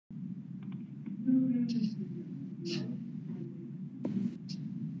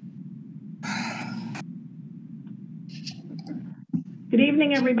Good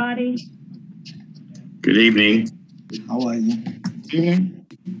evening, everybody. Good evening. How are you? Good evening.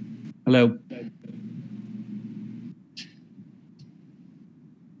 Hello.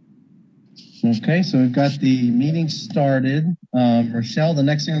 Okay, so we've got the meeting started. Rochelle, the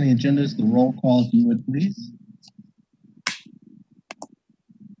next thing on the agenda is the roll call, if you would, please.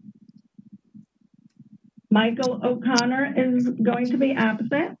 Michael O'Connor is going to be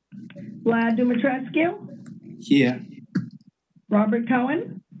absent. Vlad Dumitrescu. Here. Robert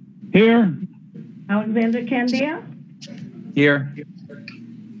Cohen. Here. Alexander Candia. Here.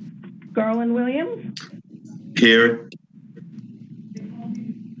 Garland Williams. Here.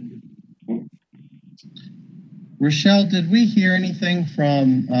 Rochelle, did we hear anything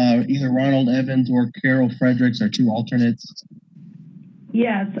from either Ronald Evans or Carol Fredericks, our two alternates?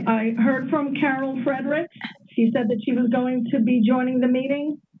 Yes, I heard from Carol Fredericks. She said that she was going to be joining the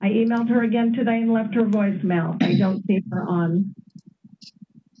meeting. I emailed her again today and left her voicemail. I don't see her on.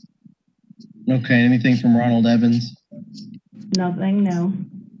 Okay, anything from Ronald Evans? Nothing, no.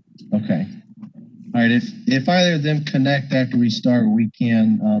 Okay. All right, if either of them connect after we start, we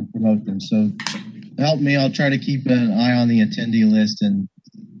can promote them. So help me, I'll try to keep an eye on the attendee list and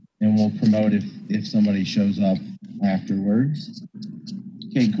we'll promote if somebody shows up afterwards.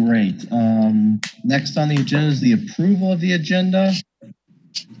 Okay, great. Next on the agenda is the approval of the agenda.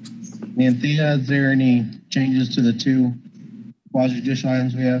 Anthea, is there any changes to the two quasi-judicial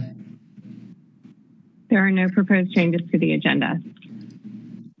items we have? There are no proposed changes to the agenda.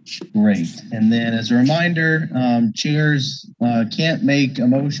 Great. And then as a reminder, chairs can't make a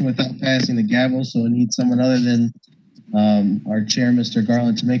motion without passing the gavel, so we need someone other than our chair, Mr.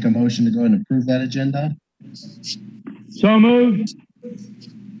 Garland, to make a motion to go ahead and approve that agenda. So moved.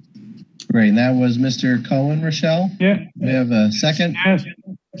 Great. And that was Mr. Cohen, Rochelle? Yeah. We have a second? Yes.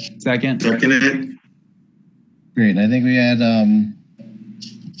 Second. Second it. Great. And I think we had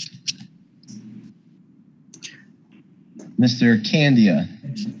Mr. Candia.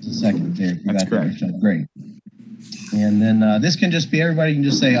 A second there. That's correct. Great. And then this can just be, everybody can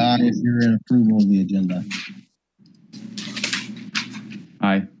just say aye if you're in approval of the agenda.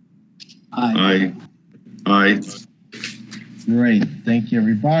 Aye. Aye. Aye. Great. Thank you,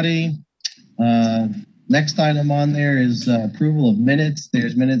 everybody. Next item on there is approval of minutes.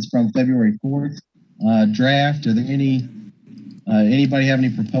 There's minutes from February 4th draft. Are there anybody have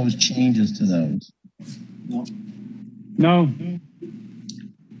any proposed changes to those? No.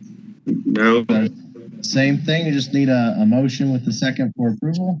 No. Same thing. You just need a motion with the second for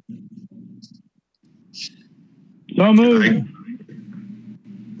approval. So moved.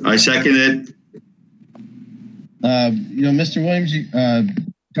 I second it. Mr. Williams,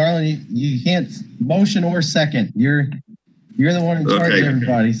 Garland, you can't motion or second. You're the one in charge of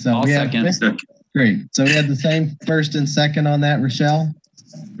everybody. So I'll second. Great. So we had the same first and second on that, Rochelle.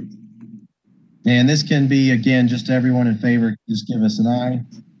 And this can be, again, just everyone in favor, just give us an aye.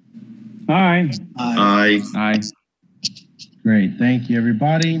 Aye. Aye. Aye. Great. Thank you,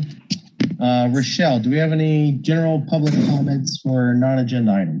 everybody. Rochelle, do we have any general public comments for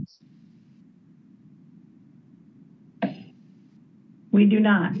non-agenda items? We do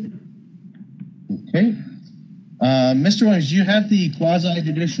not. Okay. Mr. Williams, do you have the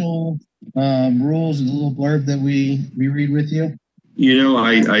quasi-judicial rules, the little blurb that we read with you?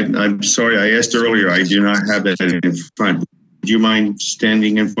 I'm sorry, I asked earlier, I do not have that in front. Do you mind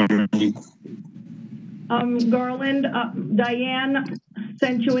standing in front of me? Garland, Diane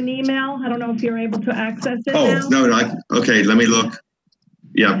sent you an email. I don't know if you're able to access it now. No, okay, let me look.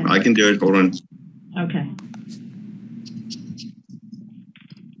 Yeah, okay. I can do it. Hold on. Okay.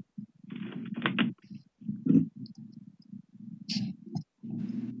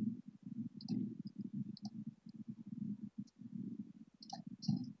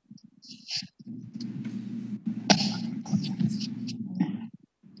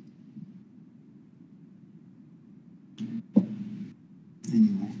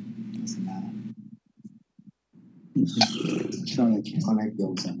 Anyway, doesn't matter. So I can connect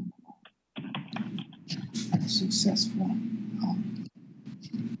those successful.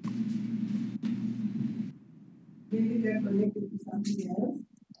 Maybe they're connected to something else?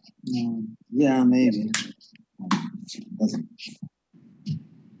 Yeah, maybe. Doesn't.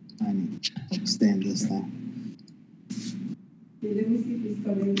 I need to extend this time. Okay, let me see if it's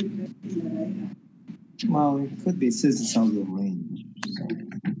connected to the right. Well, it could be. It says it's out of range. So.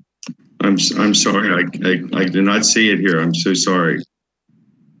 I'm sorry. I do not see it here. I'm so sorry.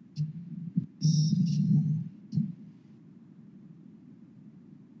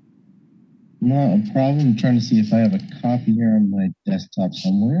 Not a problem. I'm trying to see if I have a copy here on my desktop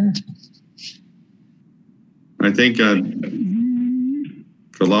somewhere. I think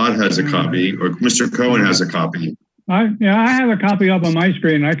Prahlad has a copy, or Mr. Cohen has a copy. I have a copy up on my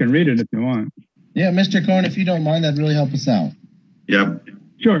screen. I can read it if you want. Yeah, Mr. Cohen, if you don't mind, that'd really help us out. Yep.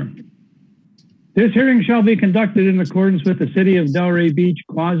 Sure. This hearing shall be conducted in accordance with the City of Delray Beach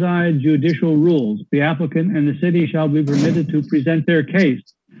quasi-judicial rules. The applicant and the city shall be permitted to present their case.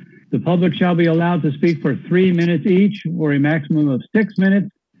 The public shall be allowed to speak for 3 minutes each, or a maximum of 6 minutes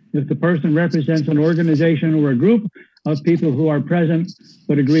if the person represents an organization or a group of people who are present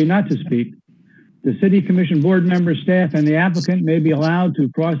but agree not to speak. The City Commission board member, staff, and the applicant may be allowed to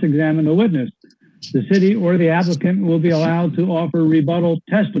cross-examine a witness. The city or the applicant will be allowed to offer rebuttal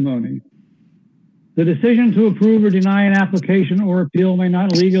testimony. The decision to approve or deny an application or appeal may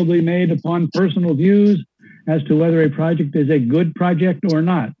not legally be made upon personal views as to whether a project is a good project or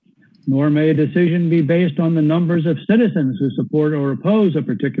not, nor may a decision be based on the numbers of citizens who support or oppose a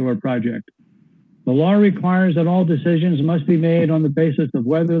particular project. The law requires that all decisions must be made on the basis of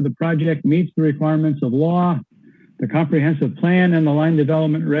whether the project meets the requirements of law, the comprehensive plan, and the line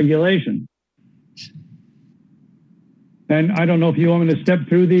development regulation. And I don't know if you want me to step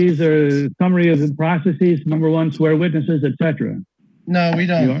through these or summary of the processes. Number one, swear witnesses, etc. No, we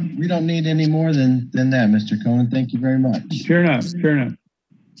don't. We don't need any more than that, Mr. Cohen. Thank you very much. Sure enough. Sure enough.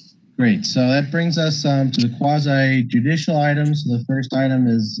 Great. So that brings us to the quasi-judicial items. So the first item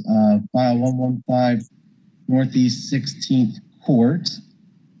is file 115 Northeast 16th Court.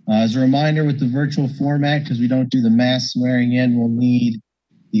 As a reminder, with the virtual format, because we don't do the mass swearing in, we'll need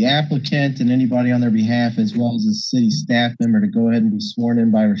the applicant and anybody on their behalf, as well as a city staff member, to go ahead and be sworn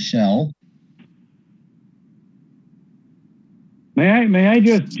in by Rochelle. May I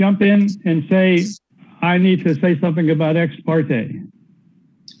just jump in and say I need to say something about ex parte?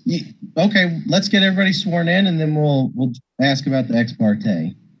 Okay, let's get everybody sworn in, and then we'll ask about the ex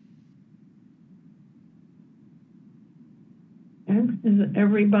parte. Is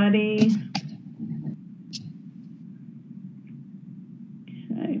everybody?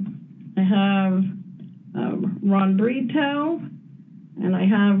 Okay. I have Ron Brito, and I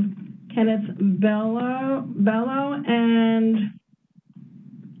have Kenneth Bello, and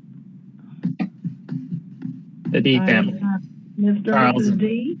the D family. Mr. Charles. Mrs.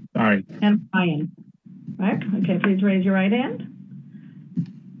 D. Sorry. And Brian. Right? Okay, please raise your right hand.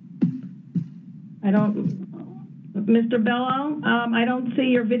 Mr. Bello, I don't see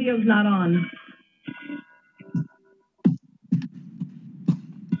your video's not on.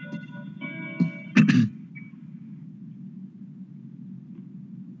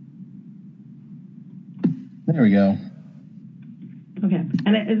 There we go. Okay,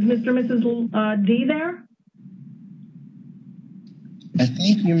 and is Mr. and Mrs. D there? I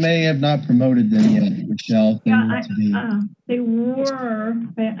think you may have not promoted them yet, Rochelle. Yeah, they were.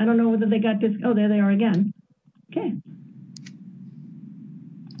 I don't know whether they got this. Oh, there they are again. Okay.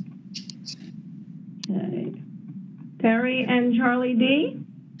 Okay. Terry and Charlie D.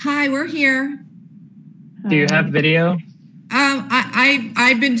 Hi, we're here. Do you have video?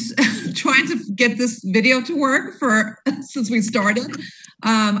 I've been trying to get this video to work since we started.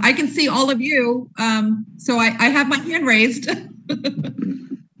 I can see all of you, so I have my hand raised.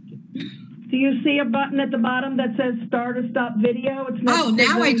 Do you see a button at the bottom that says start or stop video? It's not. Oh,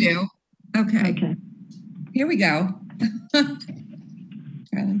 now I do. Okay. Okay. Here we go.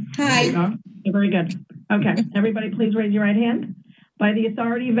 Hi. Very good. Okay. Everybody, please raise your right hand. By the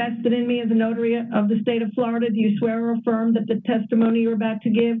authority vested in me as a notary of the state of Florida, do you swear or affirm that the testimony you're about to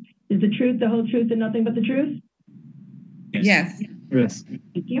give is the truth, the whole truth, and nothing but the truth? Yes. Yes.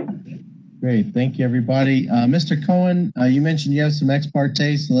 Thank you. Great. Thank you, everybody. Mr. Cohen, you mentioned you have some ex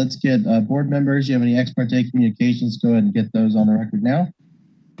parte, so let's get board members. You have any ex parte communications? Go ahead and get those on the record now.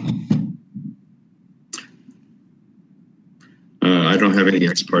 I don't have any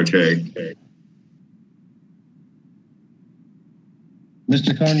ex parte.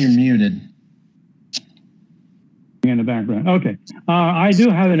 Mr. Cohen, you're muted. In the background. Okay. I do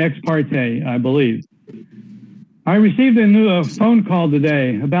have an ex parte, I believe. I received a phone call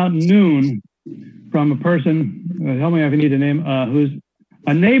today about noon from a person, help me if I need a name, who's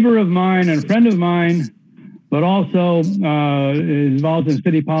a neighbor of mine and a friend of mine, but also is involved in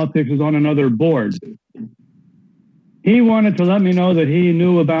city politics, is on another board. He wanted to let me know that he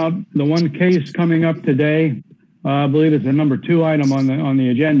knew about the one case coming up today. I believe it's the number 2 item on the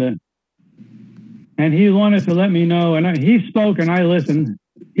agenda. And he wanted to let me know, and he spoke and I listened.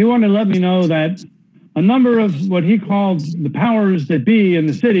 He wanted to let me know that a number of what he called the powers that be in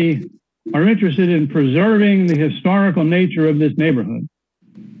the city are interested in preserving the historical nature of this neighborhood.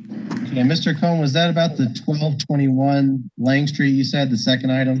 Okay, Mr. Cohn, was that about the 1221 Lang Street you said, the second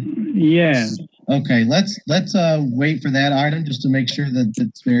item? Yeah. Okay, let's wait for that item just to make sure that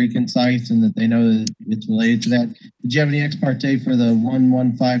it's very concise and that they know that it's related to that. Did you have any ex parte for the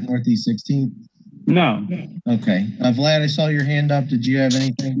 115 Northeast 16th? No. Okay. Vlad, I saw your hand up. Did you have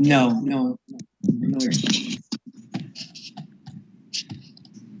anything? No.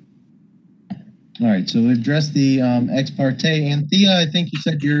 All right, so we've addressed the ex parte. And Thea, I think you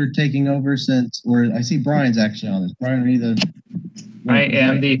said you're taking over since, or I see Brian's actually on this. Brian, are you the... I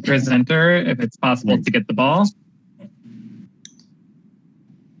am the presenter, if it's possible to get the ball. So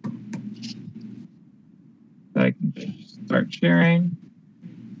I can start sharing.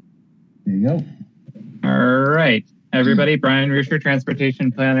 There you go. All right. Everybody, Brian Rusher,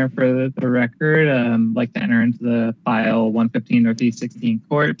 Transportation Planner for the record. Like to enter into the file 115 Northeast 16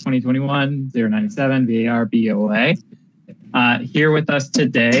 Court 2021-097 VAR BOA. Here with us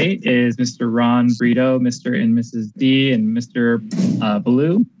today is Mr. Ron Brito, Mr. and Mrs. D, and Mr.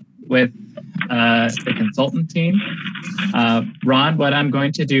 Blue with the consultant team. Ron, what I'm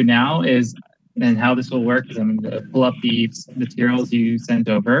going to do now is, and how this will work is I'm going to pull up the materials you sent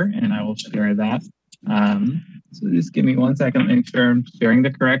over and I will share that. So just give me 1 second, make sure I'm sharing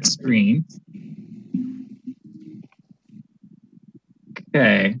the correct screen.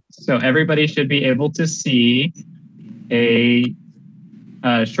 Okay, so everybody should be able to see a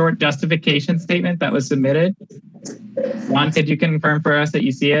short justification statement that was submitted. Ron, could you confirm for us that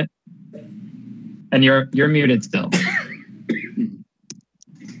you see it? And you're muted still.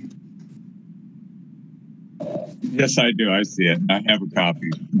 Yes, I do. I see it. I have a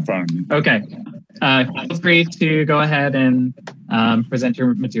copy in front of me. Okay. Feel free to go ahead and present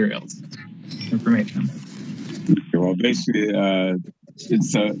your materials, information. Well, basically,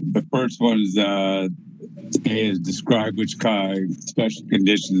 it's the first one is describe which kind of special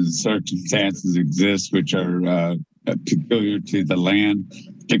conditions and circumstances exist which are peculiar to the land,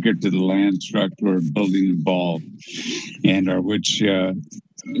 particular to the land, structure, or building involved, and are which are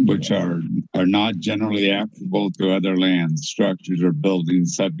not generally applicable to other lands, structures, or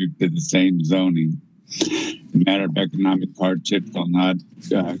buildings subject to the same zoning. The matter of economic hardship will not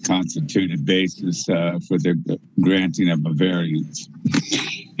constitute a basis for the granting of a variance.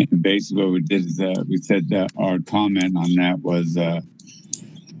 And basically what we did is we said that our comment on that was the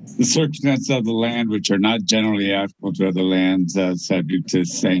circumstances of the land which are not generally applicable to other lands subject to the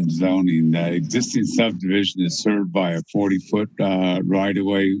same zoning. The existing subdivision is served by a 40-foot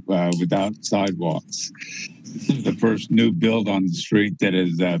right-of-way without sidewalks. This is the first new build on the street that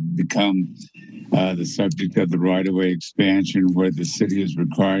has become the subject of the right-of-way expansion, where the city is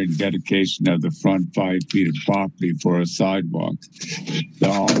requiring dedication of the front 5 feet of property for a sidewalk.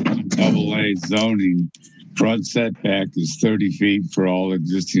 The double-A zoning front setback is 30 feet for all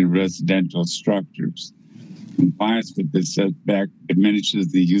existing residential structures. Compliance with this setback diminishes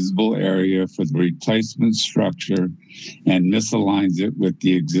the usable area for the replacement structure and misaligns it with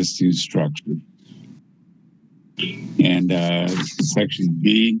the existing structure. And section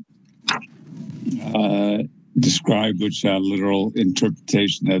B, describe which literal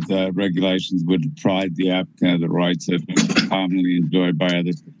interpretation of the regulations would deprive the applicant of the rights that are commonly enjoyed by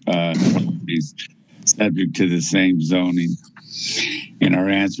other properties subject to the same zoning. And our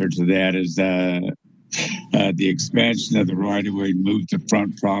answer to that is the expansion of the right-of-way moved the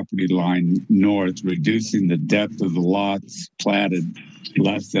front property line north, reducing the depth of the lots platted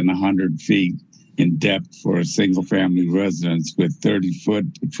less than 100 feet in depth for a single-family residence with 30-foot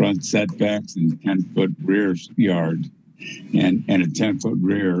front setbacks and 10-foot rear yard and a 10-foot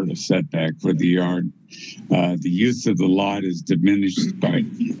rear setback for the yard. The use of the lot is diminished by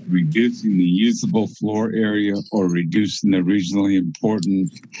reducing the usable floor area or reducing the regionally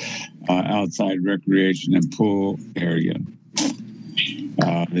important outside recreation and pool area.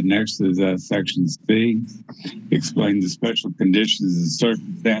 The next is section C, explain the special conditions and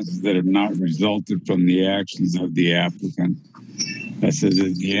circumstances that have not resulted from the actions of the applicant. That says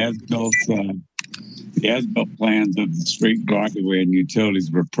that the as-built plans of the street right-of-way and utilities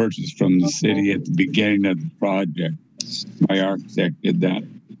were purchased from the city at the beginning of the project. My architect did that.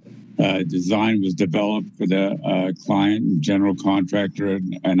 Design was developed for the client and general contractor,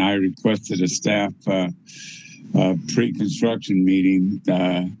 and I requested a staff pre-construction meeting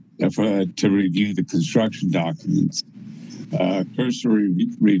to review the construction documents. Cursory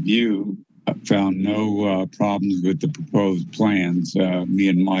review found no problems with the proposed plans. Me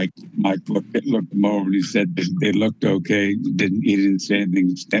and Mike looked them over and he said they looked okay. He didn't say anything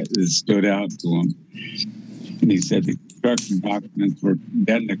that stood out to him. And he said the construction documents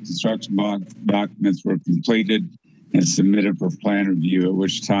were completed and submitted for plan review, at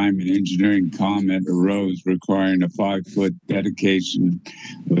which time an engineering comment arose requiring a 5-foot dedication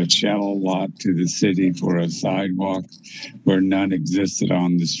of a shallow lot to the city for a sidewalk where none existed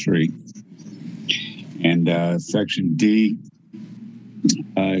on the street. And section D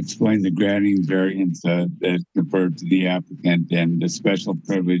explain the granting variance that conferred to the applicant and the special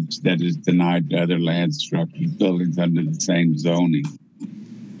privilege that is denied to other land structures, buildings under the same zoning.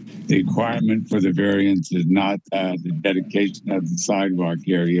 The requirement for the variance is not the dedication of the sidewalk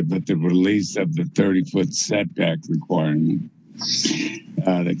area, but the release of the 30-foot setback requirement.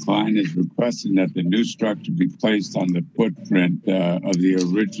 The client is requesting that the new structure be placed on the footprint of the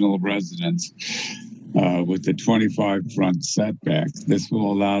original residence with the 25 front setbacks. This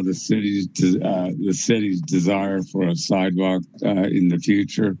will allow the city's desire for a sidewalk in the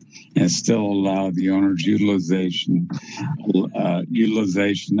future and still allow the owner's utilization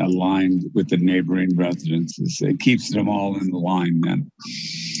aligned with the neighboring residences. It keeps them all in line then.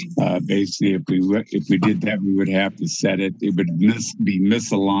 Basically, if we did that, we would have to set it. It would be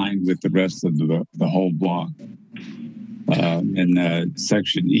misaligned with the rest of the whole block. In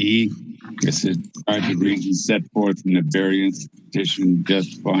section E, it says, the reasons set forth in the variance petition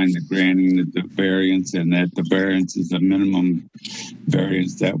justifying the granting of the variance, and that the variance is a minimum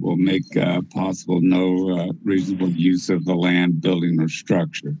variance that will make possible no reasonable use of the land, building, or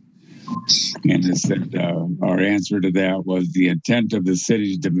structure. And it said our answer to that was the intent of the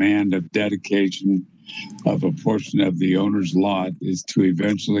city's demand of dedication of a portion of the owner's lot is to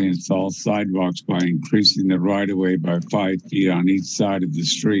eventually install sidewalks by increasing the right-of-way by 5 feet on each side of the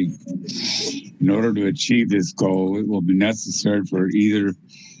street. In order to achieve this goal, it will be necessary for either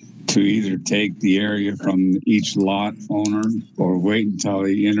take the area from each lot owner or wait until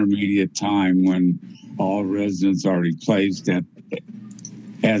the intermediate time when all residents are replaced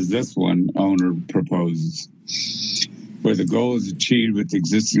as this one owner proposes. Where the goal is achieved with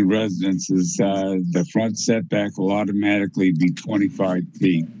existing residences, the front setback will automatically be 25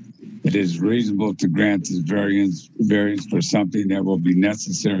 feet. It is reasonable to grant this variance for something that will be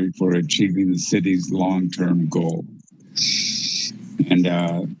necessary for achieving the city's long-term goal. And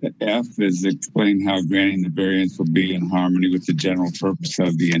F is explain how granting the variance will be in harmony with the general purpose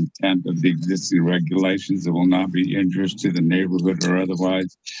of the intent of the existing regulations. It will not be injurious to the neighborhood or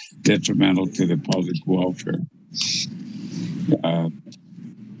otherwise detrimental to the public welfare.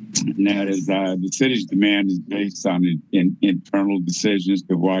 And that is the city's demand is based on internal decisions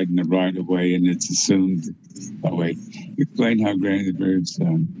to widen the right of way, and it's assumed. Explain how granting the variance.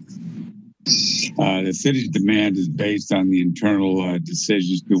 The city's demand is based on the internal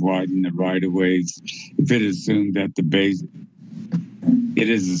decisions to widen the right of ways. If it is assumed that it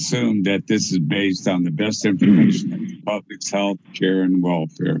is assumed that this is based on the best information of the public's health, care, and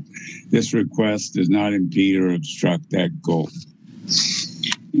welfare. This request does not impede or obstruct that goal.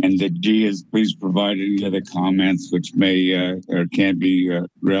 And the G is please provide any other comments which may or can be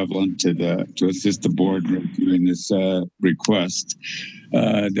relevant to assist the board in reviewing this request.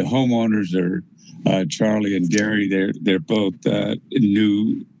 The homeowners are Charlie and Gary. They're both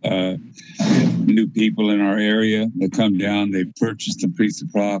new people in our area. They come down. They purchased a piece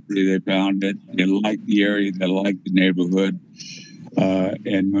of property. They found it. They like the area. They like the neighborhood.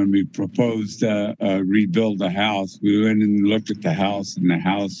 And when we proposed rebuild the house, we went and looked at the house, and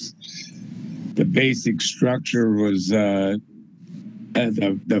the basic structure was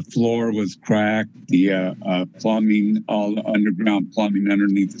the floor was cracked. The plumbing, all the underground plumbing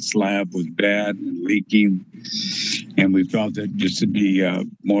underneath the slab was bad and leaking. And we felt that just to be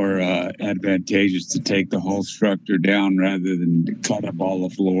more advantageous to take the whole structure down rather than cut up all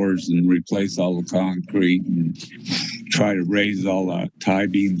the floors and replace all the concrete and try to raise all the tie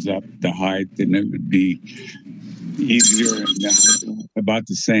beams up to height, and it would be easier and about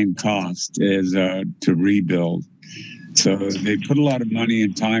the same cost as to rebuild. So they put a lot of money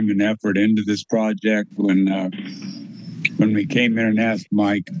and time and effort into this project. When we came in and asked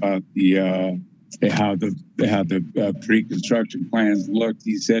Mike about how the pre-construction plans looked,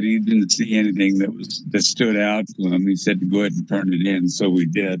 he said he didn't see anything that stood out to him. He said to go ahead and turn it in, so we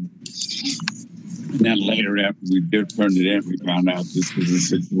did. And then later, after we did turn it in, we found out this was the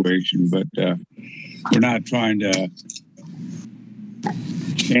situation. But we're not trying to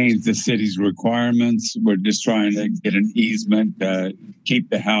change the city's requirements. We're just trying to get an easement, keep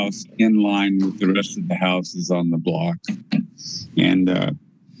the house in line with the rest of the houses on the block. And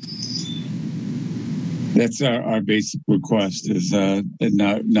that's our basic request, is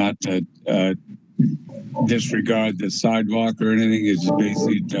not to disregard the sidewalk or anything. It's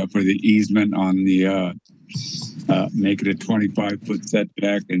basically for the easement on the make it a 25-foot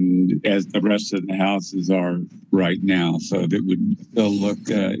setback, and as the rest of the houses are right now. So that would still look,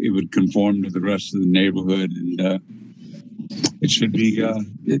 it would conform to the rest of the neighborhood, and it should be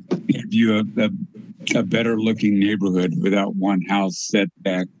give you a better looking neighborhood without one house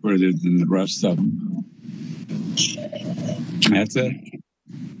setback further than the rest of them. That's it.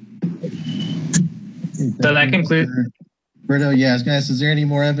 So that concludes. Brito, yeah, I was going to ask, is there any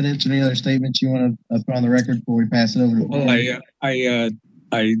more evidence or any other statements you want to put on the record before we pass it over to Paul? I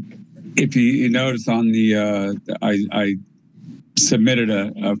if you notice on the, I submitted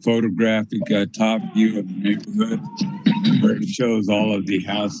a photographic top view of the neighborhood where it shows all of the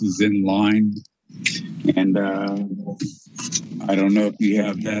houses in line. And I don't know if you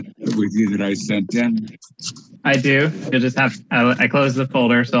have that with you that I sent in. I do. You'll just have, I closed the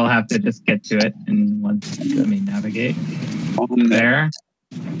folder, so I'll have to just get to it and once, let me navigate. On There.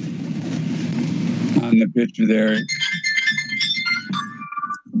 On the picture there.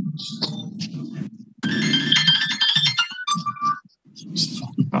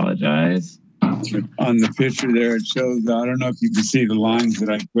 Apologize. On the picture there, it shows, I don't know if you can see the lines that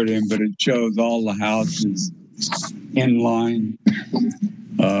I put in, but it shows all the houses in line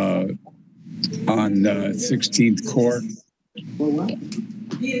on 16th Court.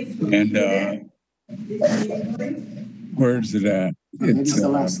 And where's it at? It's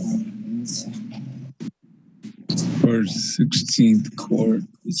where's 16th Court?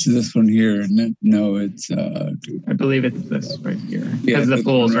 It's this one here, isn't it? No, it's I believe it's this right here. Yeah, Because the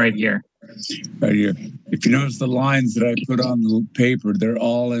pool's right here. Right here. If you notice the lines that I put on the paper, they're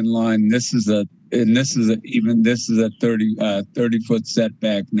all in line. This is a 30 foot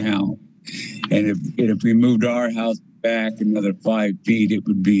setback now. And if we moved our house back another 5 feet, it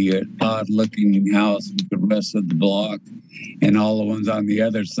would be an odd looking house with the rest of the block. And all the ones on the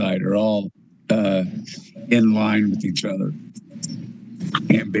other side are all in line with each other.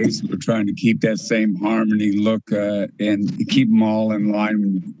 And basically, we're trying to keep that same harmony look and keep them all in line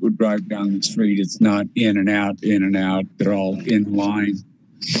when we drive down the street. It's not in and out. They're all in line.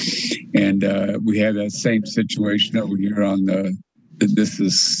 And we have that same situation over here on this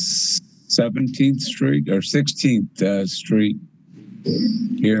is 17th Street or 16th Street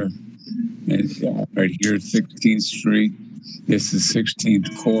here. And, right here, 16th Street. This is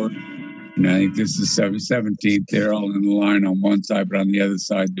 16th Court. And I think this is 17th. They're all in the line on one side, but on the other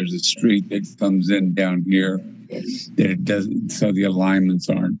side, there's a street that comes in down here that it doesn't, so the alignments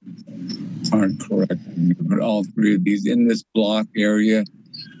aren't correct. But all three of these in this block area,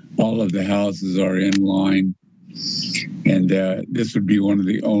 all of the houses are in line. And this would be one of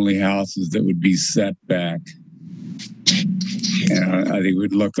the only houses that would be set back. And I think it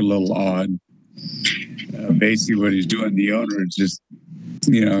would look a little odd. Basically, what he's doing, the owner is just,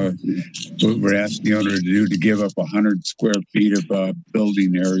 what we're asking the owner to do to give up 100 square feet of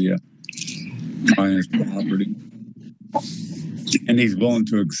building area on his property. And he's willing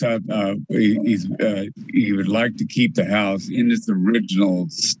to accept, he would like to keep the house in its original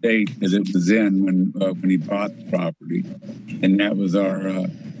state that it was in when he bought the property. And that was our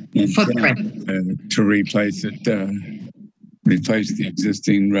intent to replace it, replace the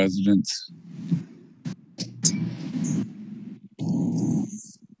existing residence.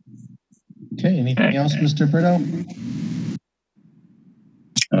 Okay, anything else, Mr. Brito?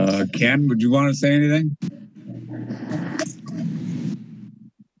 Ken, would you want to say anything?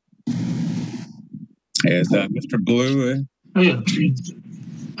 Is Mr. Blue? Oh, yeah.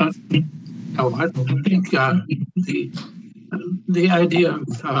 I think the idea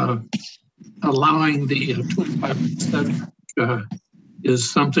of allowing the 25%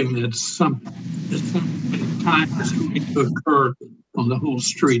 is something that's time is going to occur on the whole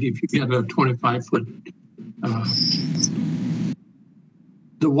street if you get a 25-foot,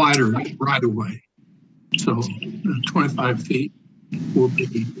 the wider right of way. So 25 feet will be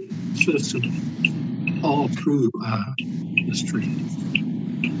consistent all through the street.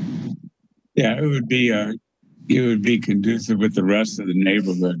 Yeah, it would be conducive with the rest of the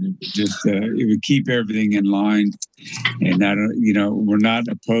neighborhood. It would keep everything in line, and not, we're not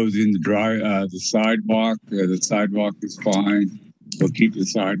opposing the sidewalk. The sidewalk is fine. We'll keep the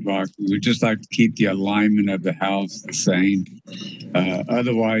sidewalk. We would just like to keep the alignment of the house the same.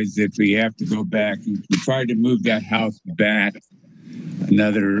 Otherwise, if we have to go back, if we try to move that house back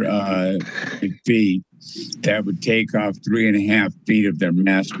another feet, that would take off 3.5 feet of their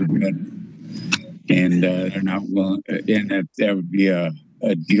master bedroom. And they're not willing, and that would be a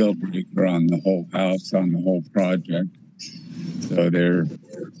deal breaker on the whole house, on the whole project. So they're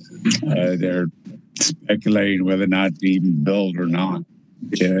speculating whether or not to even build or not,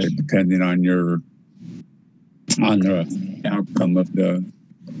 depending on your on the outcome of the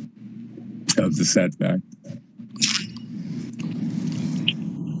setback.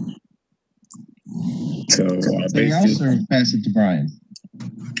 So Anything else, or pass it to Brian?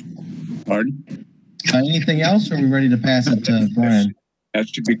 Pardon? Anything else, or are we ready to pass it to Brian? That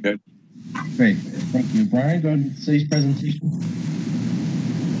should be good. Great. Thank you. Brian, go ahead and say his presentation.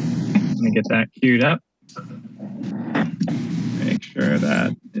 Let me get that queued up. Make sure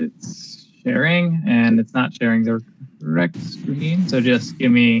that it's sharing, and it's not sharing the correct screen. So just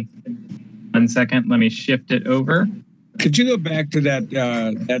give me 1 second. Let me shift it over. Could you go back to that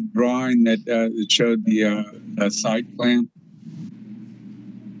that drawing that showed the site plan?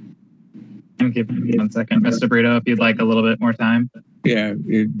 Give me 1 second, Mr. Brito, if you'd like a little bit more time. Yeah,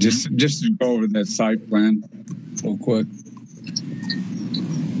 just to go over that site plan real quick.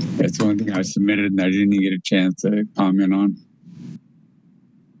 That's one thing I submitted and I didn't get a chance to comment on.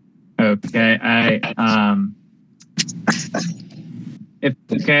 Okay, if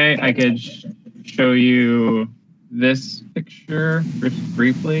okay, I could show you this picture just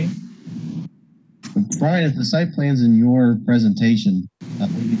briefly. Brian, if the site plan's in your presentation,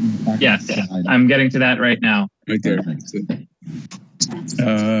 yes, I'm getting to that right now. Right there.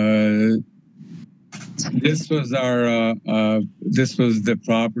 This was our this was the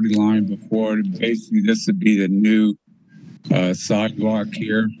property line before. Basically, this would be the new sidewalk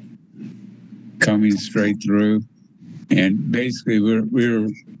here, coming straight through. And basically,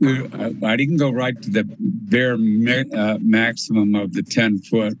 I didn't go right to the bare maximum of the 10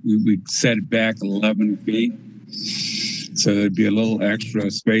 foot. We set it back 11 feet. So there'd be a little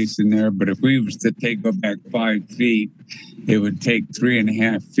extra space in there. But if we was to go back 5 feet, it would take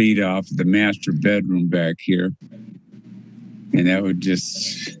 3.5 feet off the master bedroom back here. And that would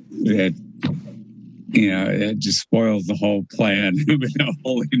just, it just spoils the whole plan, the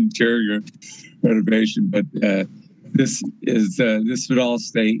whole interior renovation. But this would all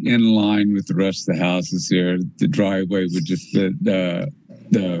stay in line with the rest of the houses here. The driveway would just, the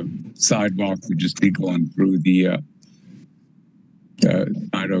sidewalk would just be going through the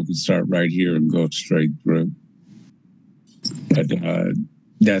sidewalk would start right here and go straight through. But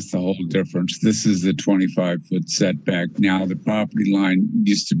that's the whole difference. This is the 25-foot setback. Now the property line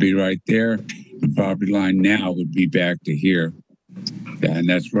used to be right there. The property line now would be back to here. And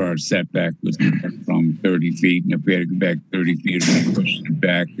that's where our setback was from 30 feet. And if we had to go back 30 feet, we pushed it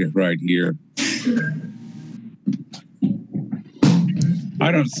back right here.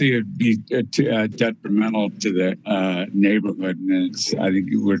 I don't see it be detrimental to the neighborhood. And I think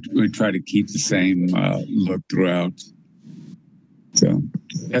we try to keep the same look throughout. So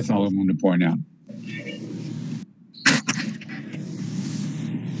that's all I wanted to point out.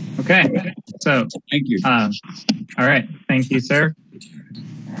 Okay, so thank you. All right, thank you, sir.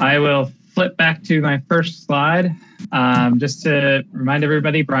 I will flip back to my first slide. Just to remind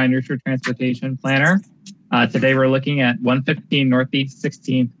everybody, Brian Ruscher, Transportation Planner. Today we're looking at 115 Northeast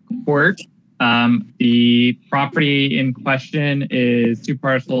 16th Court. The property in question is 2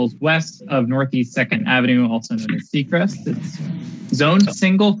 parcels west of Northeast 2nd Avenue, also known as Seacrest. It's zoned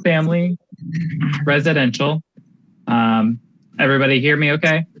single family residential. Everybody hear me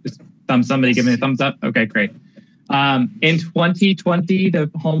okay? Just somebody give me a thumbs up. Okay, great. In 2020,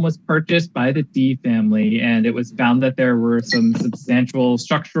 the home was purchased by the D family, and it was found that there were some substantial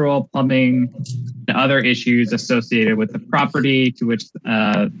structural, plumbing, and other issues associated with the property, to which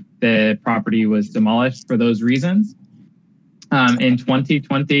the property was demolished for those reasons. In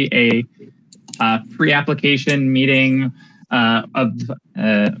 2020, a pre-application meeting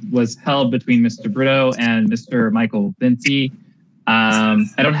was held between Mr. Brito and Mr. Michael Vinci. I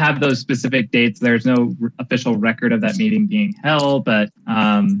don't have those specific dates. There's no official record of that meeting being held, but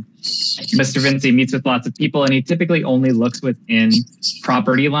Mr. Vinci meets with lots of people, and he typically only looks within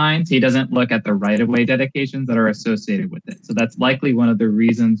property lines. He doesn't look at the right-of-way dedications that are associated with it. So that's likely one of the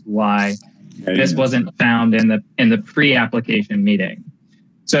reasons why this wasn't found in the pre-application meeting.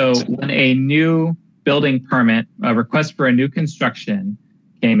 So when a new building permit, a request for a new construction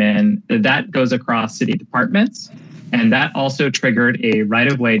came in, that goes across city departments. And that also triggered a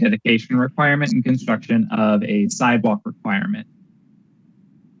right-of-way dedication requirement and construction of a sidewalk requirement.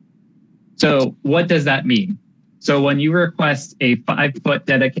 So what does that mean? So when you request a 5-foot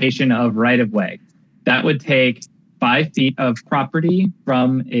dedication of right-of-way, that would take 5 feet of property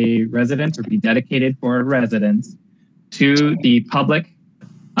from a residence or be dedicated for a residence to the public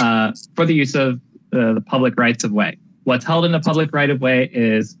for the use of the public rights of way. What's held in the public right-of-way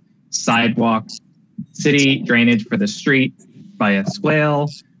is sidewalks, city drainage for the street via swale,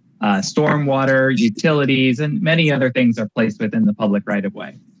 stormwater, utilities, and many other things are placed within the public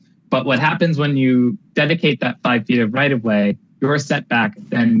right-of-way. But what happens when you dedicate that 5 feet of right of way, your setback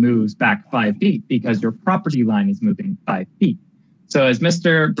then moves back 5 feet because your property line is moving 5 feet. So as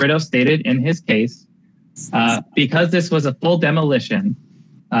Mr. Brito stated in his case, because this was a full demolition,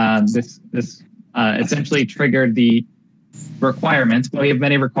 this essentially triggered the requirements. Well, we have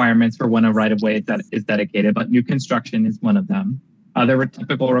many requirements for when a right of way that is dedicated, but new construction is one of them. Other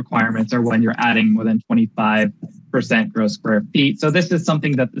typical requirements are when you're adding more than 25% gross square feet. So this is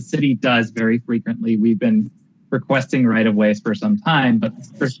something that the city does very frequently. We've been requesting right of ways for some time, but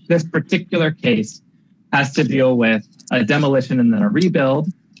for this particular case has to deal with a demolition and then a rebuild.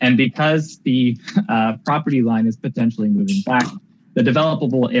 And because the property line is potentially moving back, the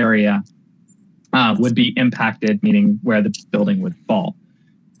developable area would be impacted, meaning where the building would fall.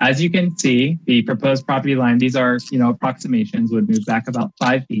 As you can see, the proposed property line, these are, approximations, would move back about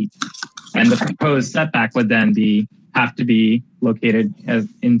 5 feet. And the proposed setback would then have to be located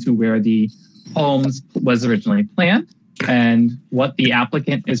into where the homes was originally planned. And what the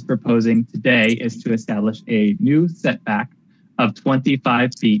applicant is proposing today is to establish a new setback of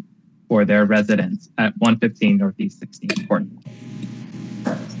 25 feet for their residence at 115 Northeast 16th Court.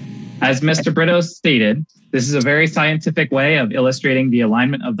 As Mr. Brito stated, this is a very scientific way of illustrating the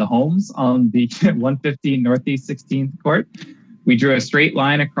alignment of the homes on the 115 Northeast 16th Court. We drew a straight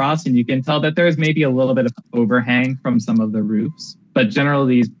line across, and you can tell that there's maybe a little bit of overhang from some of the roofs, but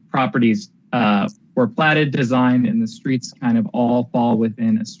generally these properties were platted, designed, and the streets kind of all fall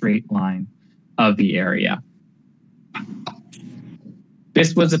within a straight line of the area.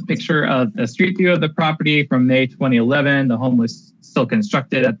 This was a picture of a street view of the property from May 2011. The home was still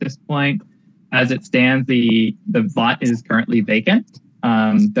constructed at this point. As it stands, the lot is currently vacant.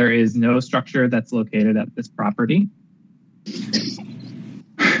 There is no structure that's located at this property.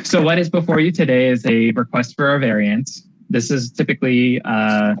 So what is before you today is a request for a variance. This is typically,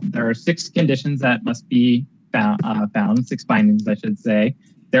 there are 6 conditions that must be found, 6 findings, I should say.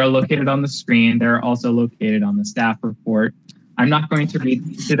 They're located on the screen. They're also located on the staff report. I'm not going to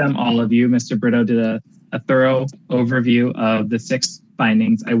read to them all of you. Mr. Brito did a thorough overview of the 6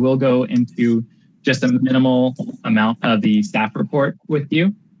 findings. I will go into just a minimal amount of the staff report with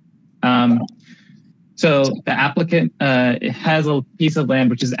you. So the applicant has a piece of land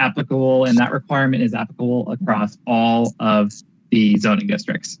which is applicable, and that requirement is applicable across all of the zoning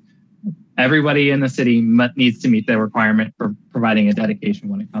districts. Everybody in the city needs to meet the requirement for providing a dedication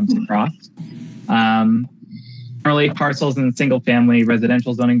when it comes across. Generally, parcels in single-family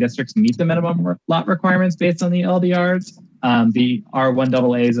residential zoning districts meet the minimum lot requirements based on the LDRs. The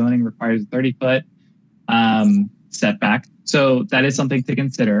R1AA zoning requires a 30-foot setback. So that is something to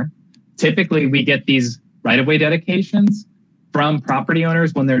consider. Typically, we get these right-of-way dedications from property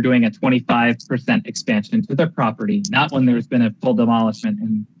owners when they're doing a 25% expansion to their property, not when there's been a full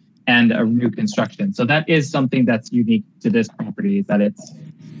demolition and a new construction. So that is something that's unique to this property, is that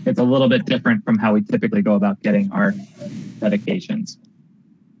it's a little bit different from how we typically go about getting our dedications.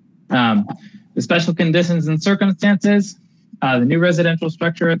 The special conditions and circumstances, the new residential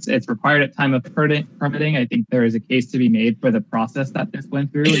structure, it's required at time of permitting. I think there is a case to be made for the process that this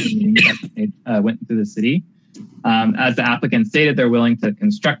went through, and went through the city. As the applicant stated, they're willing to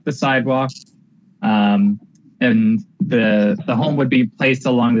construct the sidewalk, and the home would be placed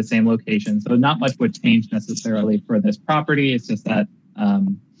along the same location. So not much would change necessarily for this property. It's just that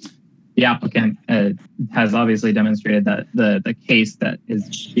the applicant has obviously demonstrated that the case that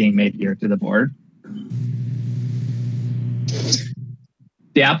is being made here to the board.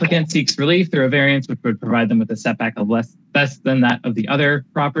 The applicant seeks relief through a variance which would provide them with a setback of less than that of the other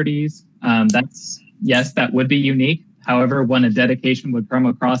properties. That would be unique. However, when a dedication would come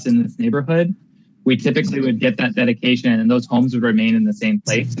across in this neighborhood, we typically would get that dedication and those homes would remain in the same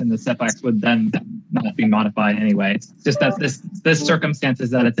place and the setbacks would then not be modified anyway. It's just that this circumstance is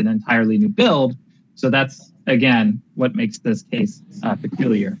that it's an entirely new build. So that's, again, what makes this case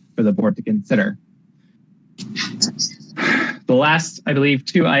peculiar for the board to consider. The last, I believe,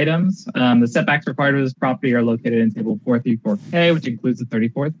 2 items, the setbacks required for this property are located in table 434K, which includes the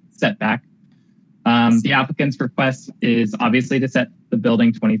 34th setback. The applicant's request is obviously to set the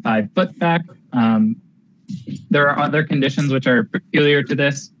building 25 foot back. There are other conditions which are peculiar to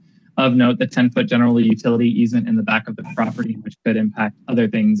this. Of note, the 10-foot general utility easement in the back of the property, which could impact other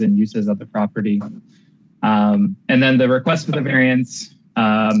things and uses of the property. And then the request for the variance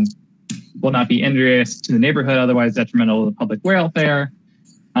will not be injurious to the neighborhood, otherwise detrimental to the public welfare.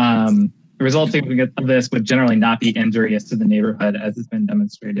 The resulting of this would generally not be injurious to the neighborhood, as has been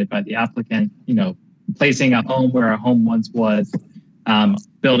demonstrated by the applicant. Placing a home where a home once was,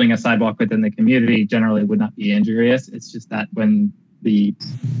 building a sidewalk within the community generally would not be injurious. It's just that when the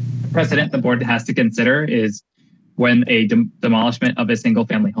precedent the board has to consider is when a demolishment of a single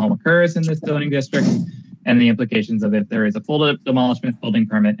family home occurs in this zoning district, and the implications of if there is a full demolishment building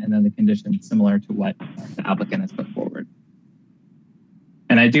permit, and then the conditions similar to what the applicant has put forward.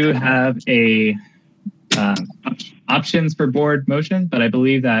 And I do have a options for board motion, but I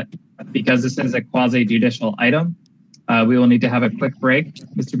believe that because this is a quasi-judicial item, we will need to have a quick break.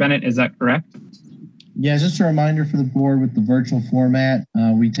 Mr. Bennett, is that correct? Yeah, just a reminder for the board with the virtual format,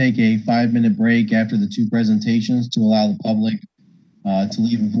 we take a 5-minute break after the 2 presentations to allow the public to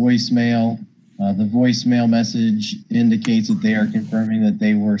leave a voicemail. The voicemail message indicates that they are confirming that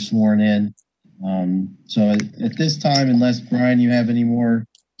they were sworn in. So at this time, unless Brian, you have any more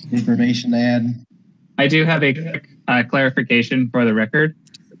information to add? I do have a quick clarification for the record.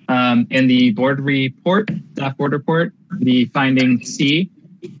 In the board report, staff board report, the finding C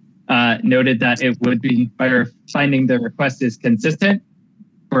noted that it would be by finding the request is consistent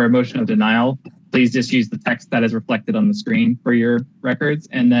for a motion of denial. Please just use the text that is reflected on the screen for your records.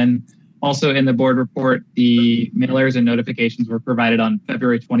 And then also in the board report, the mailers and notifications were provided on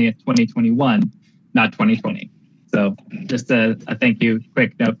February 20th, 2021, not 2020. So just a thank you,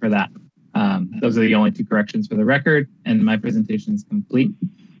 quick note for that. Those are the only 2 corrections for the record, and my presentation is complete.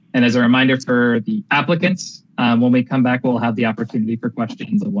 And as a reminder for the applicants, when we come back, we'll have the opportunity for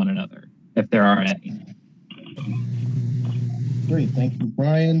questions of one another, if there are any. Great, thank you,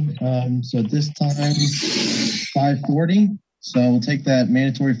 Brian. So at this time, 5:40. So we'll take that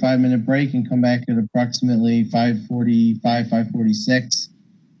mandatory 5-minute break and come back at approximately 5:45, 5:46.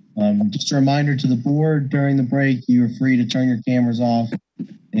 Just a reminder to the board during the break, you are free to turn your cameras off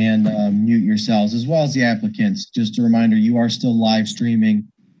and mute yourselves, as well as the applicants. Just a reminder, you are still live streaming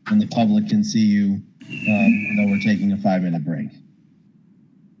and the public can see you, even though we're taking a 5-minute break.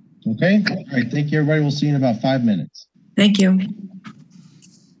 Okay, all right, thank you, everybody. We'll see you in about 5 minutes. Thank you.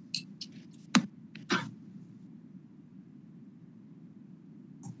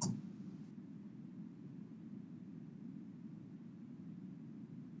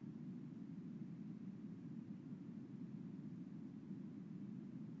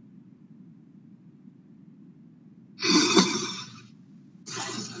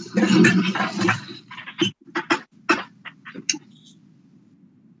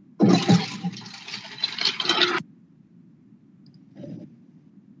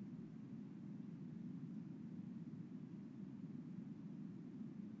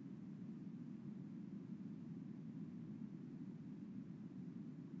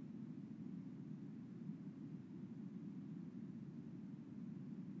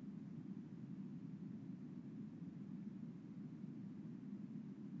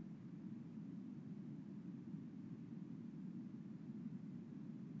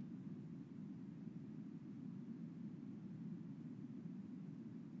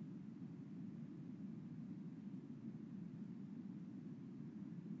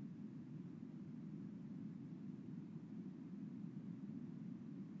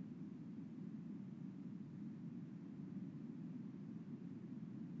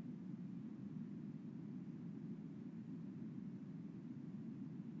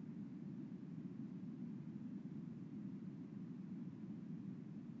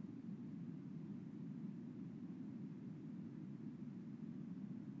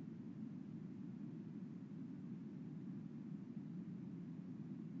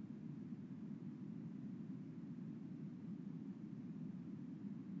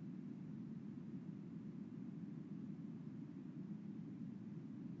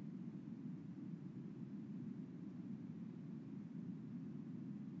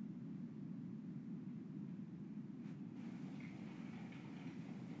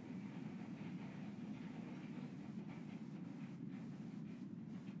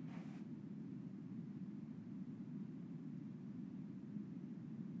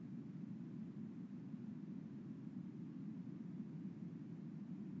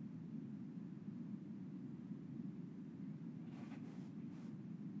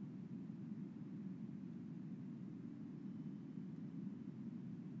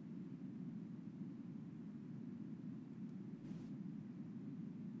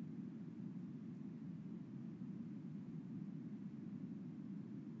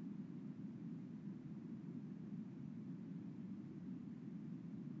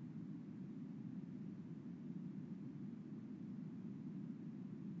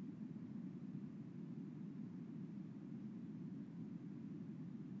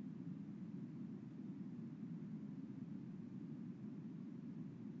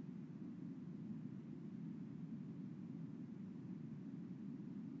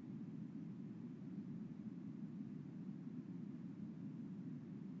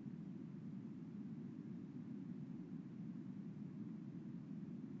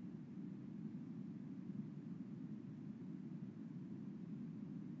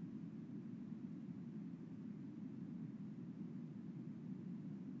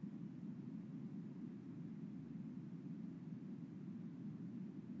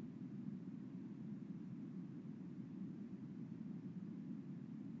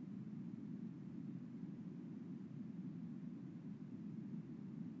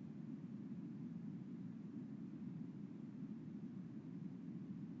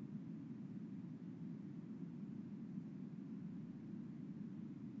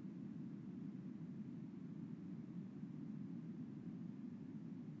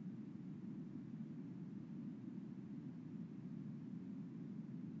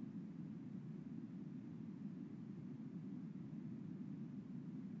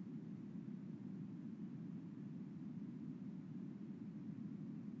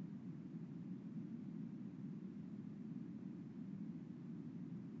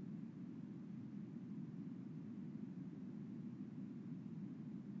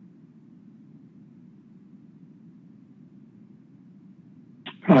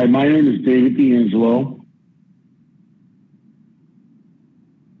 Hi, my name is David D'Angelo.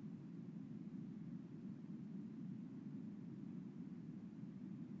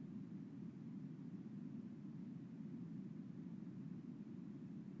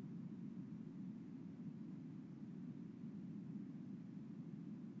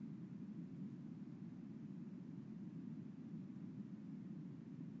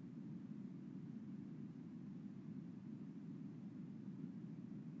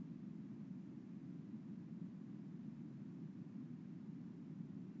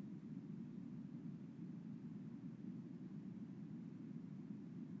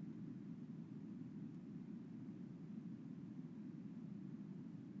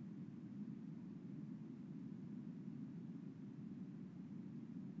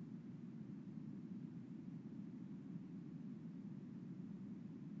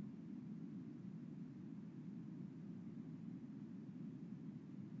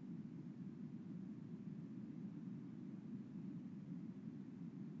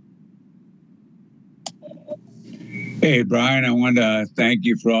 Hey, Brian, I wanted to thank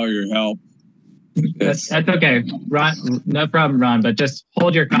you for all your help. That's okay, Ron. No problem, Ron. But just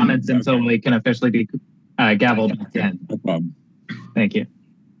hold your comments until we can officially be gavelled in. No problem. Thank you.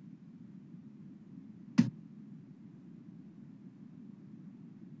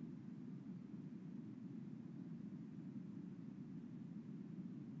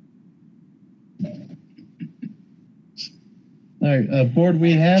 All right, board,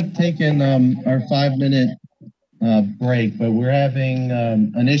 we have taken our 5-minute break, but we're having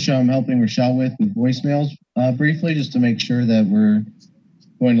an issue I'm helping Rochelle with voicemails briefly, just to make sure that we're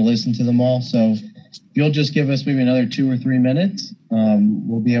going to listen to them all. So if you'll just give us maybe another 2 or 3 minutes,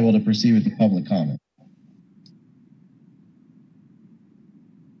 we'll be able to proceed with the public comment.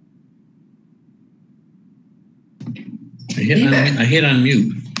 I hit on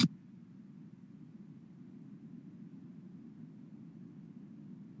mute.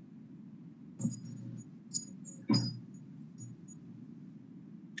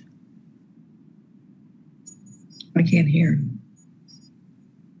 I can't hear.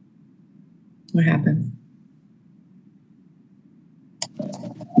 What happened?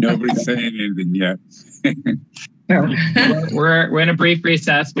 Nobody's saying anything yet. We're in a brief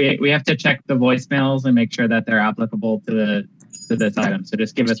recess. We have to check the voicemails and make sure that they're applicable to this item. So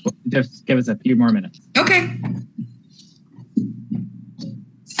just give us a few more minutes. Okay.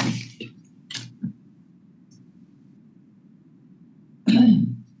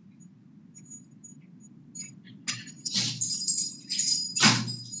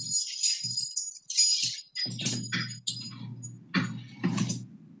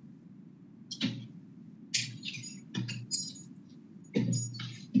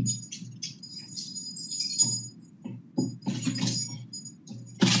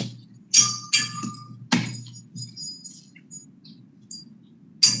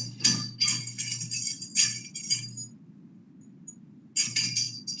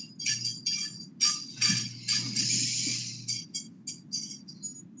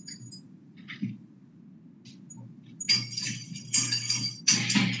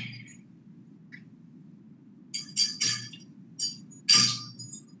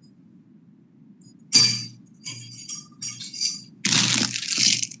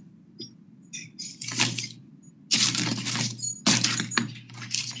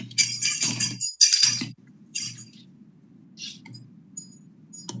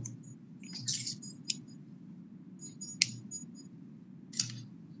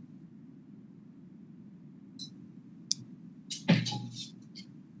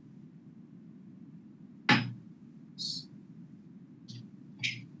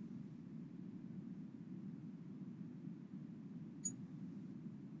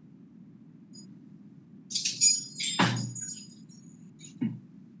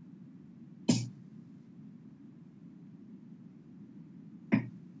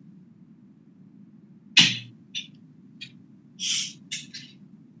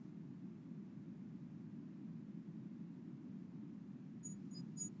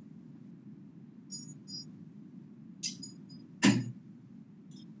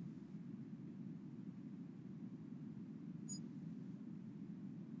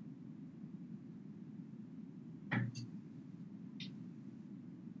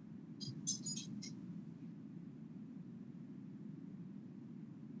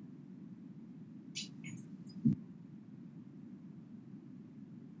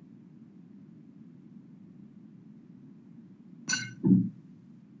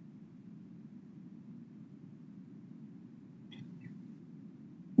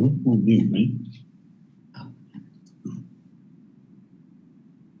 On mute, right?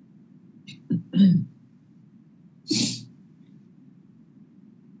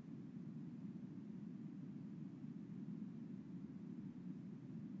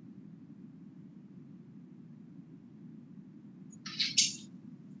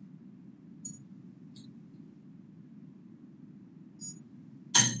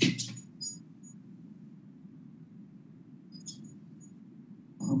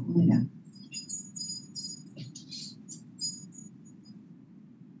 Yeah.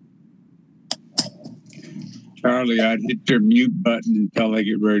 Charlie, I'd hit your mute button until I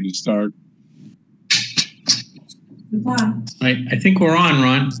get ready to start. I think we're on,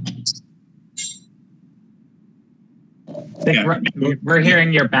 Ron. I think we're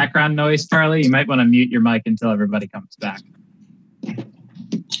hearing your background noise, Charlie. You might want to mute your mic until everybody comes back.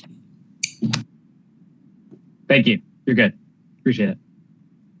 Thank you. You're good. Appreciate it.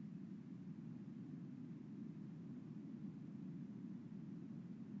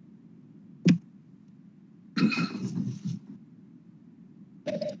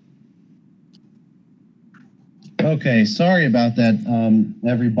 Okay, sorry about that,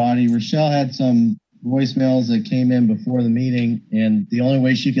 everybody. Rochelle had some voicemails that came in before the meeting, and the only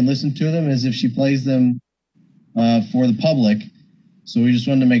way she can listen to them is if she plays them for the public. So we just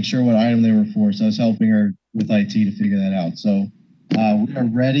wanted to make sure what item they were for. So I was helping her with IT to figure that out. So we are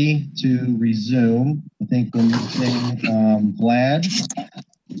ready to resume. I think we're missing Vlad.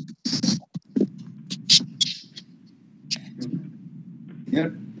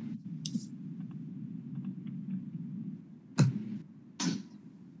 Yep.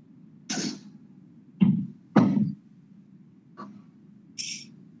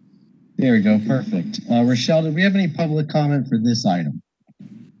 There we go. Perfect. Rochelle, do we have any public comment for this item?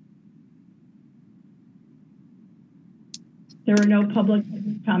 There are no public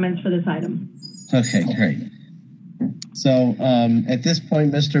comments for this item. Okay, great. So at this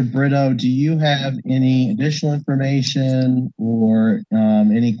point, Mr. Brito, do you have any additional information or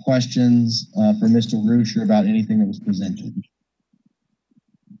any questions for Mr. Ruscher about anything that was presented?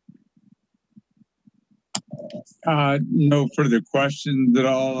 No further questions at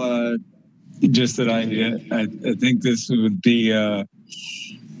all. Just that I think this would be, I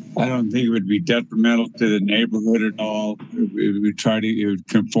don't think it would be detrimental to the neighborhood at all. It would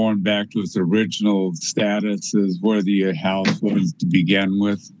conform back to its original status as where the house was to begin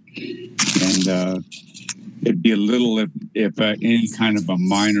with. And it'd be a little, if any kind of a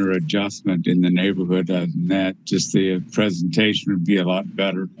minor adjustment in the neighborhood. Other than that, just the presentation would be a lot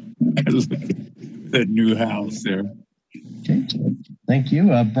better. The new house there. Okay, thank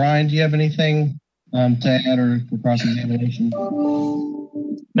you. Brian, do you have anything to add or for cross-examination? No,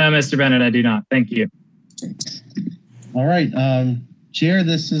 Mr. Bennett, I do not. Thank you. All right, Chair,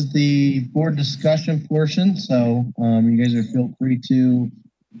 this is the board discussion portion, so you guys are feel free to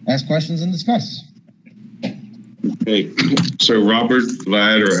ask questions and discuss. Okay, so Robert,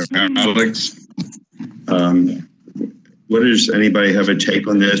 Vlad, or Alex, does anybody have a take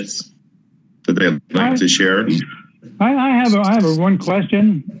on this that they'd like to share? I have one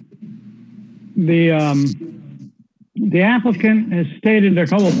question. The applicant has stated a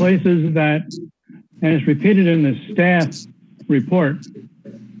couple of places that, and it's repeated in the staff report,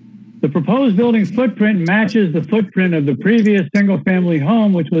 the proposed building footprint matches the footprint of the previous single-family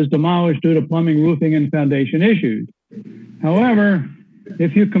home, which was demolished due to plumbing, roofing, and foundation issues. However,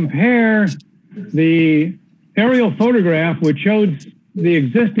 if you compare the aerial photograph, which shows the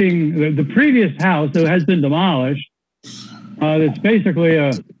existing, the previous house that has been demolished, it's basically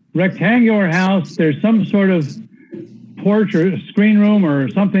a rectangular house. There's some sort of porch or screen room or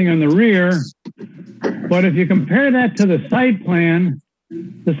something in the rear. But if you compare that to the site plan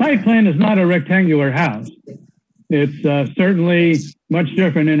is not a rectangular house. It's certainly much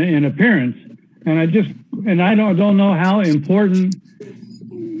different in appearance. And I don't know how important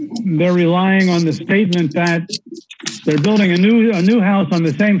they're relying on the statement that they're building a new house on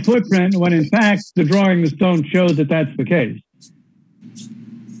the same footprint when in fact the drawings don't show that that's the case.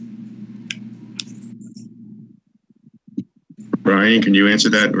 Brian, can you answer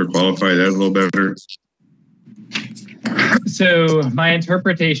that or qualify that a little better? So my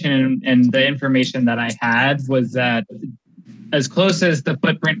interpretation and the information that I had was that as close as the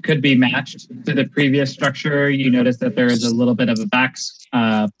footprint could be matched to the previous structure, you notice that there is a little bit of a back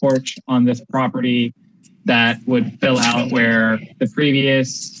porch on this property that would fill out where the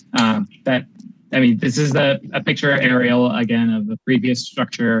previous, this is a picture aerial again of the previous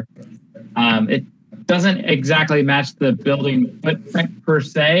structure. It doesn't exactly match the building footprint per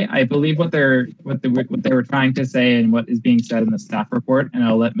se. I believe what they were trying to say and what is being said in the staff report, and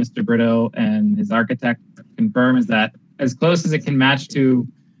I'll let Mr. Brito and his architect confirm, is that as close as it can match to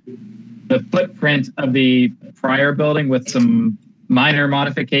the footprint of the prior building with some minor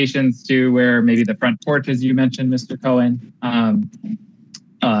modifications to where maybe the front porch, as you mentioned, Mr. Cohen,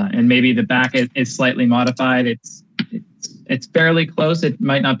 and maybe the back is slightly modified. It's fairly close. It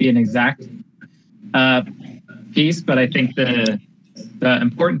might not be an exact piece, but I think the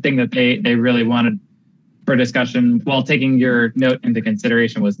important thing that they really wanted for discussion, while taking your note into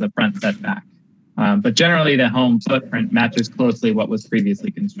consideration, was the front setback. But generally, the home footprint matches closely what was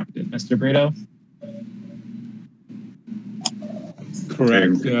previously constructed. Mr. Brito?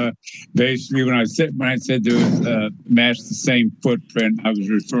 Correct. Basically, when I said there was match the same footprint, I was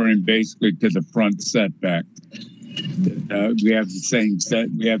referring basically to the front setback. We have the same set.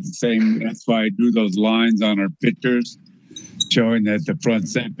 We have the same. That's why I drew those lines on our pictures, showing that the front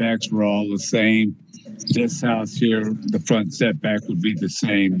setbacks were all the same. This house here, the front setback would be the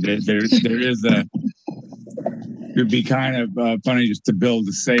same. There is a. It'd be kind of funny just to build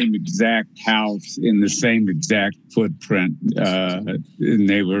the same exact house in the same exact footprint, and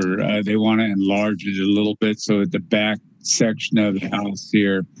they want to enlarge it a little bit so that the back section of the house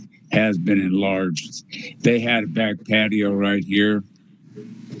here has been enlarged. They had a back patio right here,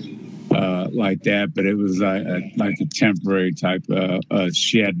 like that, but it was like a temporary type of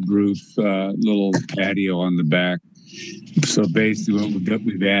shed roof, little patio on the back. So basically, what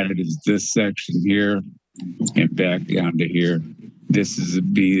we've added is this section here and back down to here. This is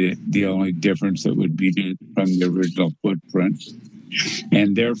the only difference that would be from the original footprint.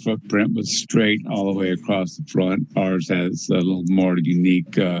 And their footprint was straight all the way across the front. Ours has a little more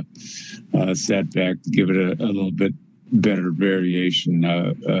unique setback to give it a little bit better variation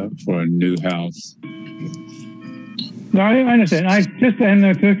for a new house. No, I understand.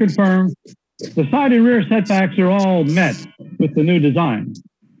 To confirm, the side and rear setbacks are all met with the new design.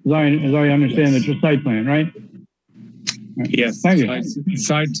 As I understand it's your site plan, right? Yes, thank you.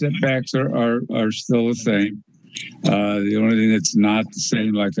 Side setbacks are still the same. The only thing that's not the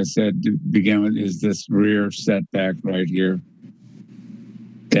same, like I said to begin with, is this rear setback right here.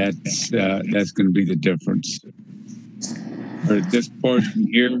 That's going to be the difference. Or this portion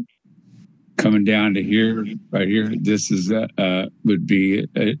here, coming down to here, right here, this is would be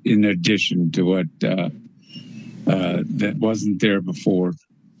in addition to what that wasn't there before.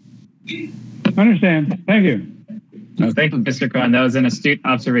 I understand. Thank you. No, thank you, Mr. Cohen. That was an astute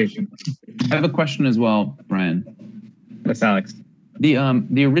observation. I have a question as well, Brian. That's Alex. The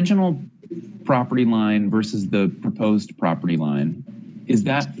original property line versus the proposed property line, is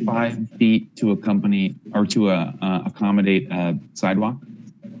that 5 feet to accommodate a sidewalk?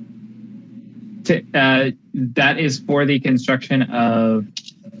 That is for the construction of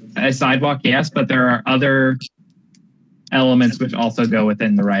a sidewalk, yes, but there are other elements which also go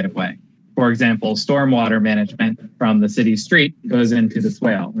within the right-of-way. For example, stormwater management from the city street goes into the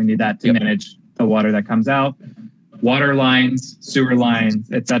swale. We need that to manage the water that comes out. Water lines, sewer lines,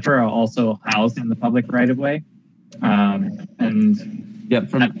 etc., are also housed in the public right-of-way. And yeah,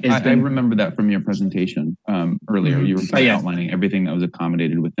 I remember that from your presentation earlier. You were outlining everything that was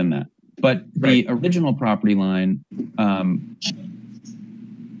accommodated within that. But the original property line,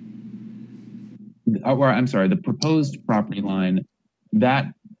 the proposed property line,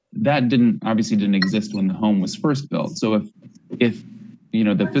 that obviously didn't exist when the home was first built. So if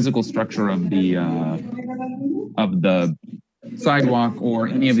the physical structure of the sidewalk or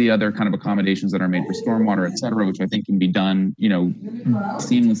any of the other kind of accommodations that are made for stormwater, et cetera, which I think can be done,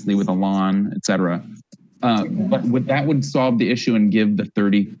 seamlessly with a lawn, et cetera. But that would solve the issue and give the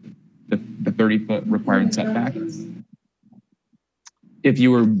 30-foot required setback if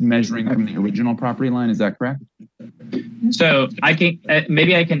you were measuring from the original property line. Is that correct? So I can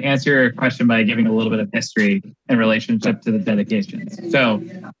maybe I can answer your question by giving a little bit of history in relationship to the dedications. So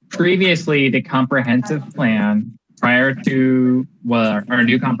previously, the comprehensive plan prior to our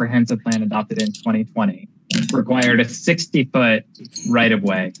new comprehensive plan adopted in 2020 required a 60-foot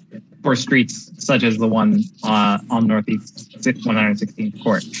right-of-way for streets such as the one on Northeast 116th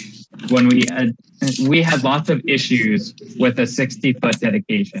Court. When we had lots of issues with a 60-foot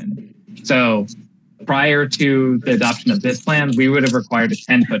dedication. So prior to the adoption of this plan, we would have required a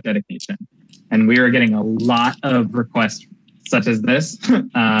 10-foot dedication. And we were getting a lot of requests such as this.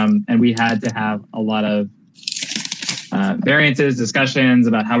 And we had to have a lot of variances, discussions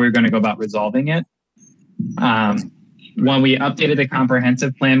about how we were going to go about resolving it. When we updated the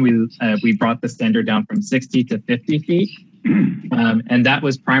comprehensive plan, we brought the standard down from 60 to 50 feet. And that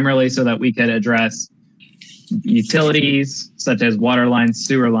was primarily so that we could address utilities such as water lines,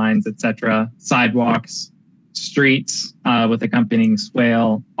 sewer lines, etc., sidewalks, streets with accompanying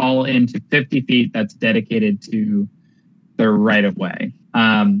swale, all into 50 feet that's dedicated to the right-of-way.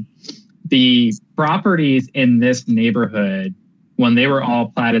 The properties in this neighborhood, when they were all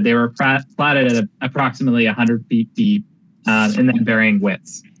platted, they were platted at approximately 100 feet deep and then varying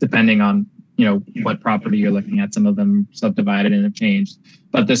widths, depending on what property you're looking at. Some of them subdivided and have changed,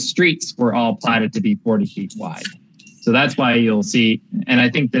 but the streets were all platted to be 40 feet wide. So that's why you'll see, and I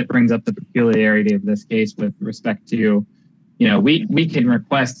think that brings up the peculiarity of this case with respect to, we can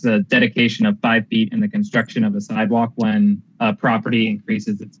request the dedication of 5 feet in the construction of a sidewalk when a property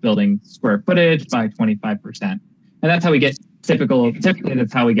increases its building square footage by 25%. And that's how we get typically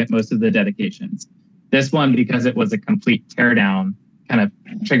that's how we get most of the dedications. This one, because it was a complete tear down, kind of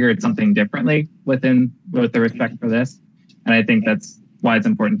triggered something differently with the respect for this. And I think that's why it's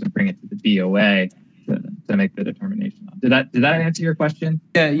important to bring it to the DOA to make the determination. Did that answer your question?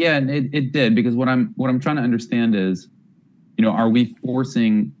 Yeah, and it did, because what I'm trying to understand is, are we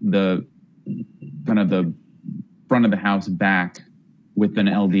forcing the kind of the front of the house back with an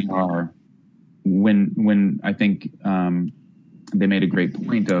LDR when I think they made a great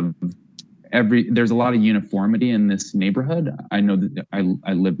point of there's a lot of uniformity in this neighborhood. I know that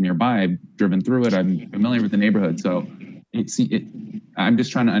I live nearby. I've driven through it. I'm familiar with the neighborhood. So I'm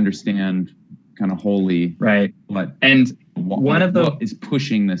just trying to understand kind of wholly right. What is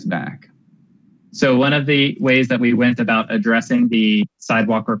pushing this back. So one of the ways that we went about addressing the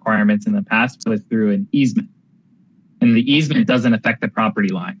sidewalk requirements in the past was through an easement. And the easement doesn't affect the property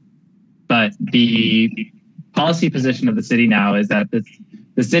line. But the policy position of the city now is that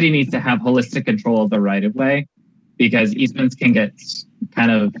the city needs to have holistic control of the right-of-way, because easements can get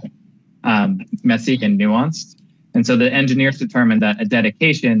kind of messy and nuanced. And so the engineers determined that a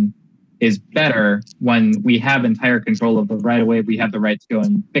dedication is better when we have entire control of the right-of-way. We have the right to go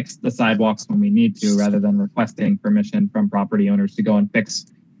and fix the sidewalks when we need to, rather than requesting permission from property owners to go and fix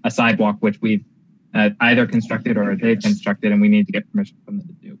a sidewalk, which we've either constructed or they've constructed, and we need to get permission from them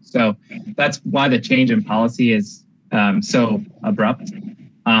to do. So that's why the change in policy is so abrupt.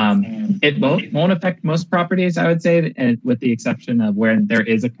 It won't affect most properties, I would say, and with the exception of where there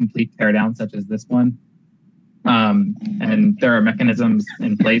is a complete tear down, such as this one. And there are mechanisms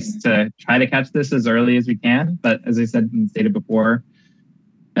in place to try to catch this as early as we can. But as I said and stated before,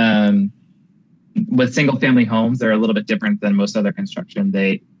 with single family homes, they're a little bit different than most other construction.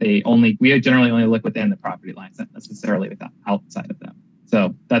 We generally only look within the property lines, not necessarily outside of them.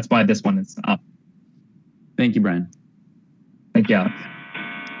 So that's why this one is up. Thank you, Brian. Thank you, Alex.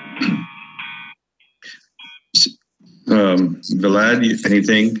 Vlad,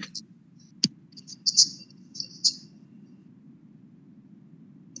 anything?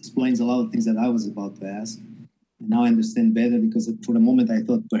 Explains a lot of things that I was about to ask. And now I understand better, because for the moment I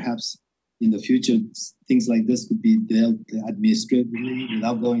thought perhaps in the future things like this could be dealt administratively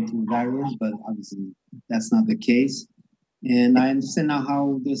without going through variance, but obviously that's not the case. And I understand now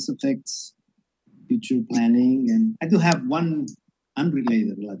how this affects future planning. And I do have one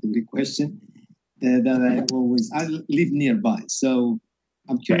unrelated relatively question that I live nearby. So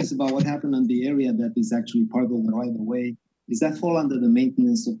I'm curious about what happened on the area that is actually part of the right of way. Does that fall under the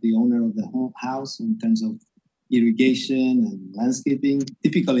maintenance of the owner of the house in terms of irrigation and landscaping?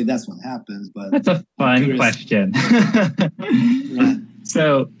 Typically, that's what happens. But that's a fun question. Right.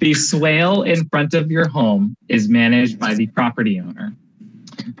 So the swale in front of your home is managed by the property owner.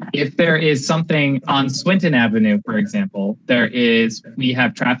 If there is something on Swinton Avenue, for example, we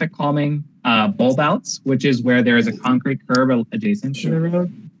have traffic calming bulb outs, which is where there is a concrete curb adjacent to the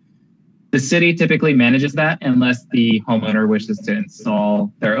road. The city typically manages that unless the homeowner wishes to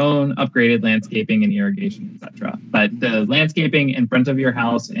install their own upgraded landscaping and irrigation, etc. But the landscaping in front of your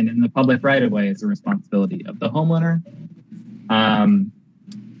house and in the public right-of-way is the responsibility of the homeowner.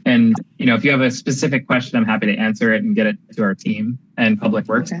 And if you have a specific question, I'm happy to answer it and get it to our team and Public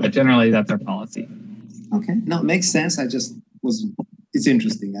Works. Okay. But generally, that's our policy. Okay, no, it makes sense. It's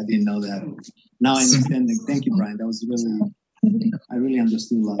interesting. I didn't know that. Now I understand. Thank you, Brian. That was I really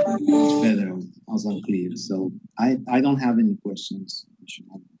understood a lot much better. I was unclear. So I don't have any questions.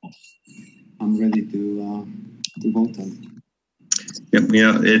 I'm ready to vote on it.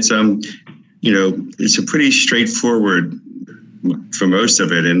 Yeah, it's it's a pretty straightforward for most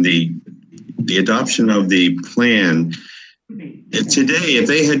of it, and the adoption of the plan today. If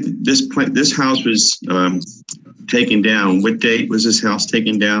they had this house was taken down. What date was this house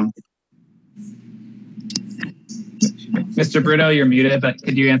taken down? Mr. Brito, you're muted, but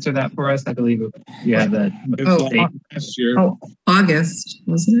could you answer that for us? I believe you have the date. Last year. Oh, August,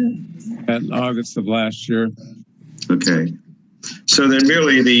 wasn't it? August of last year. Okay. So then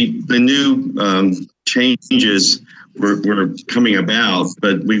really the new changes were coming about,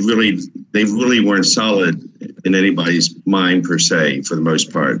 but they really weren't solid in anybody's mind per se, for the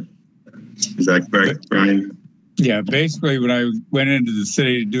most part. Is that correct, Brian? Yeah, basically when I went into the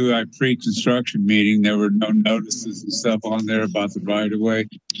city to do our pre-construction meeting, there were no notices and stuff on there about the right of way.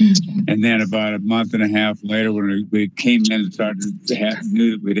 And then about a month and a half later, when we came in and started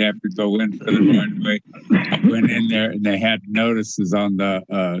knew that we'd have to go in for the right of way, I went in there and they had notices on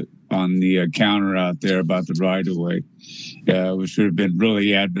the counter out there about the right of way, which would have been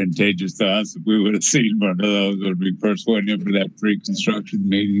really advantageous to us if we would have seen one of those when we first went in for that pre-construction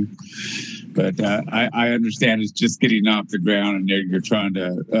meeting. But I understand it's just getting off the ground, and you're trying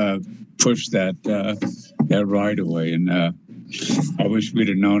to push that right away. And I wish we'd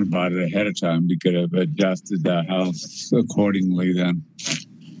have known about it ahead of time. We could have adjusted the house accordingly then.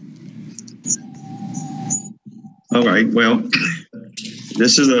 All right. Well,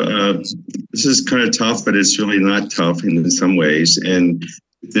 this is kind of tough, but it's really not tough in some ways. And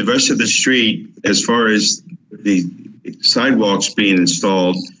the rest of the street, as far as the sidewalks being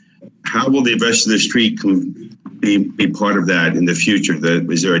installed, how will the rest of the street be part of that in the future?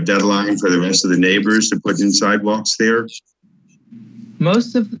 Is there a deadline for the rest of the neighbors to put in sidewalks there?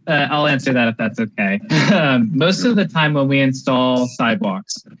 I'll answer that if that's okay. Most of the time when we install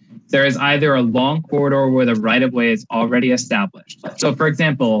sidewalks, there is either a long corridor where the right-of-way is already established. So for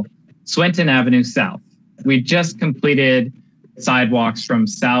example, Swinton Avenue South, we just completed sidewalks from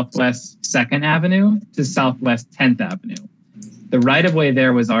Southwest 2nd Avenue to Southwest 10th Avenue. The right-of-way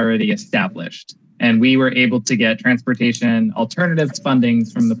there was already established, and we were able to get transportation alternatives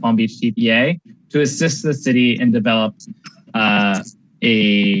fundings from the Palm Beach TPA to assist the city and develop a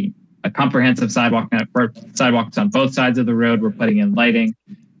comprehensive sidewalk network, sidewalks on both sides of the road. We're putting in lighting.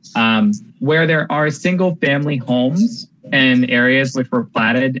 Where there are single-family homes and areas which were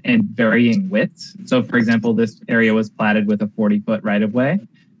platted in varying widths. So, for example, this area was platted with a 40-foot right-of-way.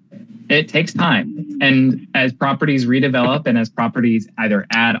 It takes time. And as properties redevelop and as properties either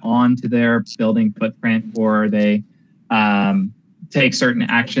add on to their building footprint or they take certain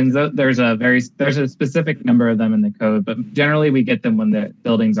actions, there's a specific number of them in the code, but generally we get them when the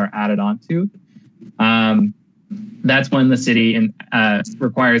buildings are added onto. That's when the city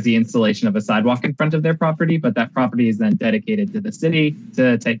requires the installation of a sidewalk in front of their property, but that property is then dedicated to the city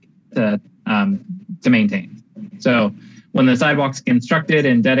to maintain. So when the sidewalk's constructed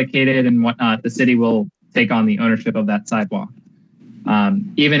and dedicated and whatnot, the city will take on the ownership of that sidewalk,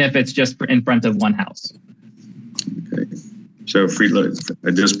 even if it's just in front of one house. Okay. So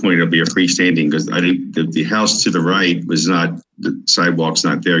at this point, it'll be a freestanding, because I think the house to the right was not, the sidewalk's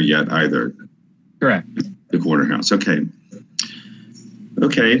not there yet either. Correct. The corner house. Okay.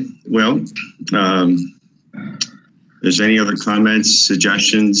 Okay. Well, is there any other comments,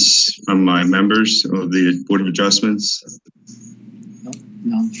 suggestions from my members of the Board of Adjustments?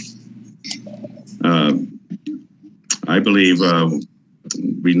 No. I believe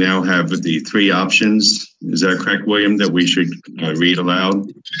we now have the three options. Is that correct, William, that we should read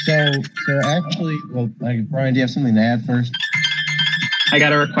aloud? So actually, well, Brian, do you have something to add first? I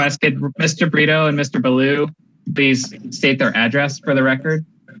got a request. Could Mr. Brito and Mr. Ballou please state their address for the record?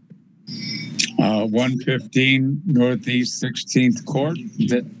 115 Northeast 16th Court.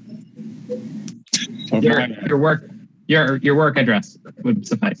 Your work address would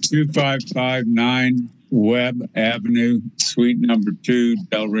suffice. 2559 Webb Avenue, Suite number 2,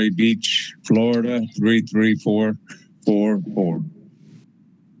 Delray Beach, Florida 33444.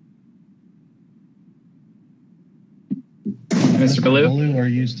 Mr. Ballou, are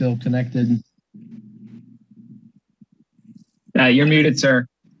you still connected? You're muted, sir.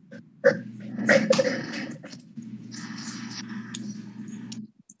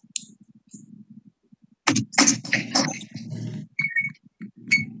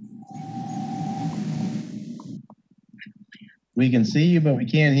 We can see you, but we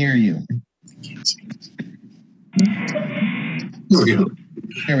can't hear you.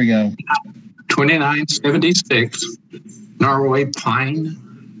 Here we go. 2976 Norway Pine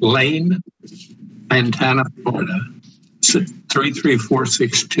Lane, Montana, Florida,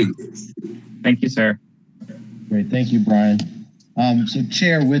 33462. Thank you, sir. Great. Thank you, Brian. So,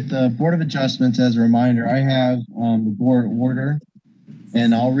 Chair, with the Board of Adjustments, as a reminder, I have the board order,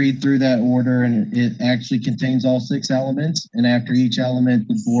 and I'll read through that order, and it actually contains all 6 elements. And after each element,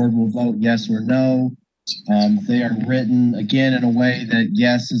 the board will vote yes or no. They are written, again, in a way that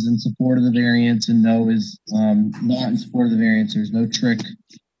yes is in support of the variance and no is not in support of the variance. There's no trick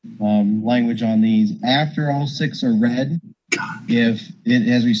language on these. After all 6 are read, if it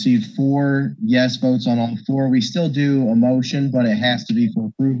has received 4 yes votes on all 4, we still do a motion, but it has to be for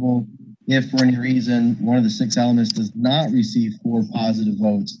approval. If for any reason one of the 6 elements does not receive 4 positive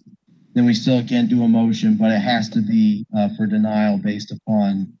votes, then we still can't do a motion, but it has to be for denial based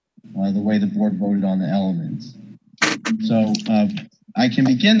upon the way the board voted on the elements. So I can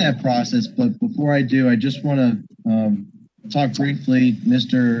begin that process, but before I do, I just want to talk briefly,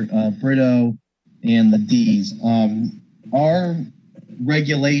 Mr. Brito and the D's. Our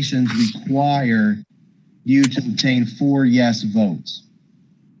regulations require you to obtain 4 yes votes.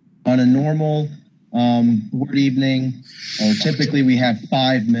 On a normal board evening, or typically we have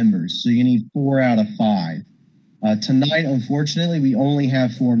 5 members, so you need 4 out of 5. Tonight, unfortunately, we only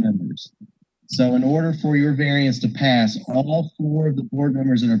have 4 members. So in order for your variance to pass, all 4 of the board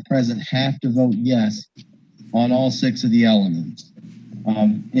members that are present have to vote yes on all 6 of the elements.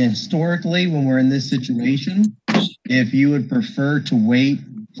 Historically, when we're in this situation, if you would prefer to wait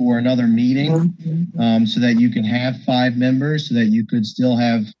for another meeting so that you can have 5 members, so that you could still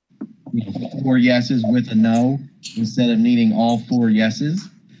have 4 yeses with a no instead of needing all 4 yeses,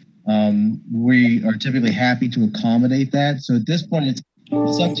 we are typically happy to accommodate that. So at this point, it's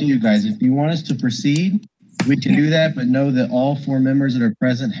up to you guys. If you want us to proceed, we can do that, but know that all 4 members that are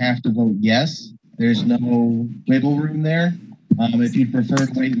present have to vote yes. There's no wiggle room there. If you'd prefer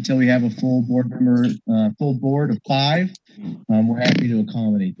to wait until we have a full board of 5, we're happy to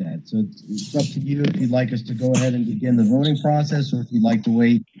accommodate that. So it's up to you if you'd like us to go ahead and begin the voting process, or if you'd like to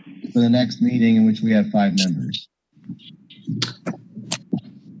wait for the next meeting in which we have 5 members.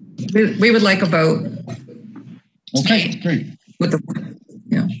 We would like a vote. Okay, great.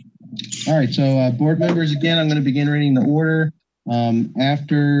 All right, so board members, again, I'm going to begin reading the order.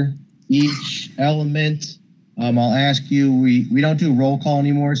 After each element, I'll ask you, we don't do a roll call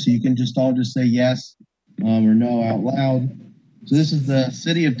anymore, so you can just all just say yes or no out loud. So this is the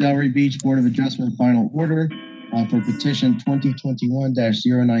City of Delray Beach Board of Adjustment final order for petition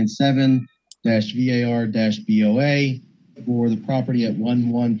 2021-097-VAR-BOA for the property at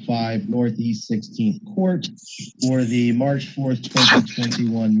 115 Northeast 16th Court for the March 4th,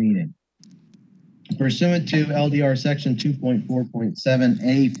 2021 meeting. Pursuant to LDR section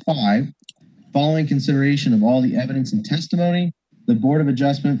 2.4.7A5, following consideration of all the evidence and testimony, the Board of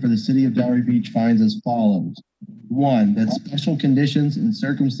Adjustment for the City of Delray Beach finds as follows. 1, that special conditions and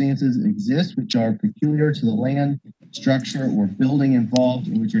circumstances exist which are peculiar to the land, structure, or building involved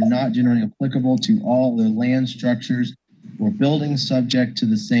and which are not generally applicable to all the land, structures, or buildings subject to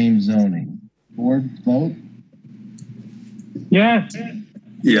the same zoning. Board, vote? Yes.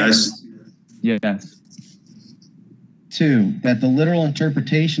 Yes. Yes. 2, that the literal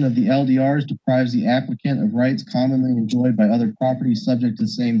interpretation of the LDRs deprives the applicant of rights commonly enjoyed by other properties subject to the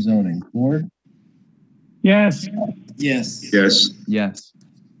same zoning. Board? Yes. Yes. Yes. Yes.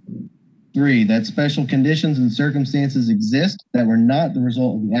 3, that special conditions and circumstances exist that were not the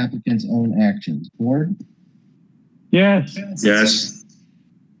result of the applicant's own actions. Board? Yes. Yes.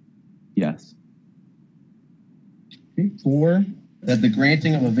 Yes. Okay. 4, that the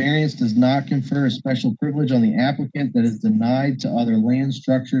granting of a variance does not confer a special privilege on the applicant that is denied to other land,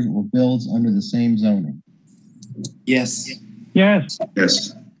 structures, or builds under the same zoning. Yes. Yes.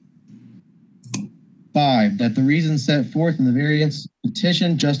 Yes. 5, that the reasons set forth in the variance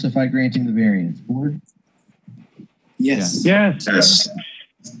petition justify granting the variance. Board? Yes. Yes. Yes.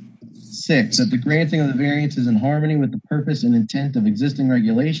 6, that the granting of the variance is in harmony with the purpose and intent of existing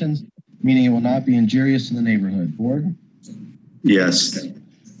regulations, meaning it will not be injurious to the neighborhood. Board? Yes.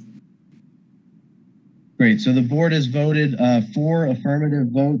 Great. So the board has voted 4 affirmative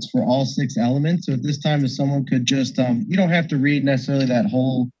votes for all 6 elements. So at this time, if someone could just, you don't have to read necessarily that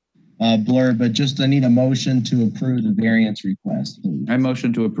whole blurb, but just I need a motion to approve the variance request, please. I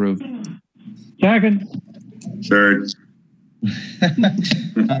motion to approve. Second. Third.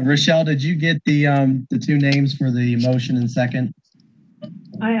 Rochelle, did you get the 2 names for the motion and second?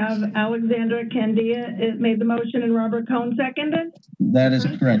 I have Alexandra Candia made the motion and Robert Cohn seconded. That is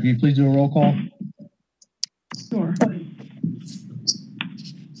correct. Can you please do a roll call? Sure.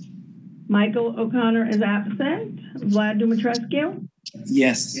 Michael O'Connor is absent. Vlad Dumitrescu.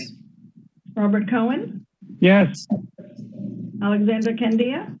 Yes. Robert Cohen. Yes. Alexandra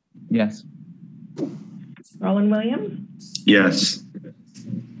Candia. Yes. Roland Williams. Yes.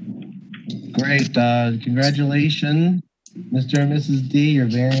 Great. Congratulations, Mr. and Mrs. D. Your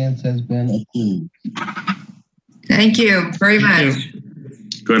variance has been approved. Thank you very much.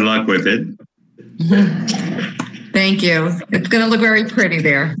 Good luck with it. Thank you. It's going to look very pretty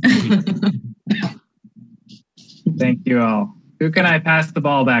there. Thank you all. Who can I pass the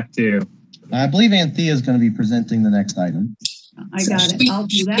ball back to? I believe Anthea is going to be presenting the next item. I got it. I'll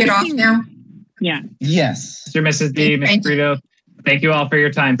do that. Get off now? Yeah. Yes. Mr. Mrs. D, Ms. Brito, thank you all for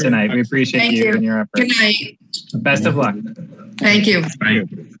your time tonight. We appreciate you and your efforts. Good night. Best of luck. Thank you.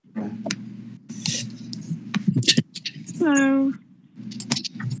 Hello.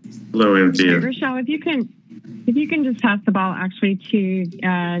 Hello, Anthea. Rochelle, if you can If you can just pass the ball actually to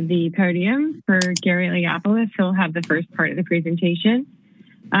the podium for Gary Eliopoulos, he'll have the first part of the presentation.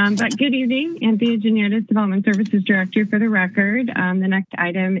 But good evening, Anthea Janiotis, Development Services Director for the record. The next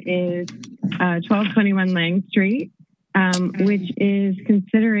item is 1221 Lang Street, which is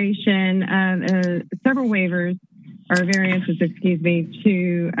consideration of several waivers or variances, excuse me,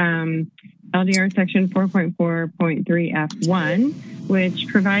 to LDR section 4.4.3F1, which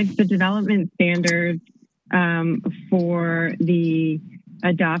provides the development standards for the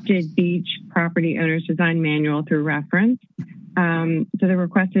adopted beach property owner's design manual through reference. So the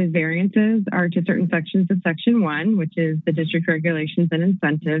requested variances are to certain sections of section 1, which is the district regulations and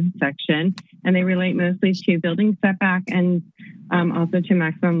incentives section, and they relate mostly to building setback and also to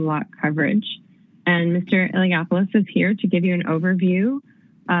maximum lot coverage. And Mr. Eliopoulos is here to give you an overview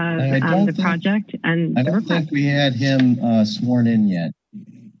of the project and I don't think we had him sworn in yet,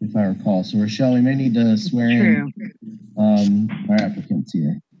 if I recall. So Rochelle, we may need to swear in our applicants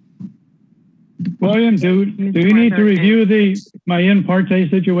here. William, do you need to review my in parte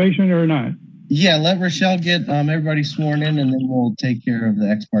situation or not? Yeah, let Rochelle get everybody sworn in, and then we'll take care of the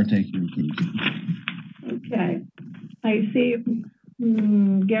ex parte communication. Okay. I see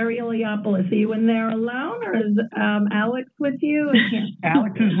Gary Eliopoulos. Are you in there alone, or is Alex with you?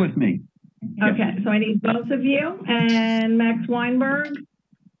 Alex is with me. Okay, so I need both of you and Max Weinberg.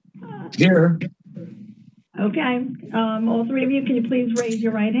 Here. Okay. All three of you, can you please raise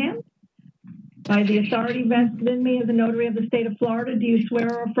your right hand? By the authority vested in me as a notary of the state of Florida, do you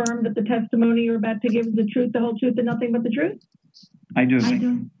swear or affirm that the testimony you're about to give is the truth, the whole truth, and nothing but the truth? I do.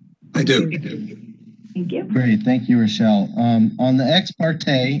 I do. Thank you. Great, thank you, Rochelle. On the ex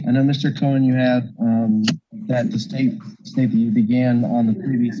parte, I know, Mr. Cohen, you have that the state that you began on the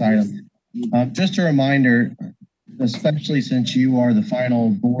previous item. Just a reminder, especially since you are the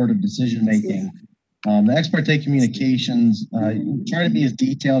final board of decision making, the ex parte communications, try to be as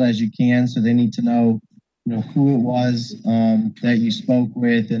detailed as you can, so they need to know, who it was that you spoke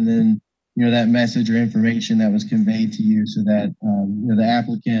with, and then that message or information that was conveyed to you, so that the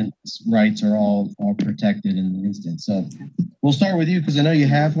applicant's rights are all protected in the instance. So we'll start with you because I know you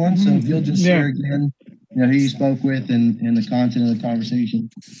have one. So if you'll just share again, who you spoke with and the content of the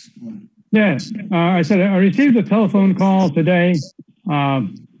conversation. Yes, I said I received a telephone call today.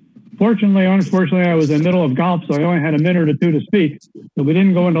 Fortunately, unfortunately, I was in the middle of golf, so I only had a minute or two to speak. So we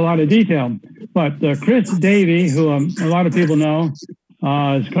didn't go into a lot of detail. But Chris Davey, who a lot of people know,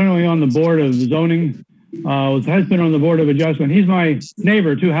 is currently on the board of zoning, has been on the board of adjustment. He's my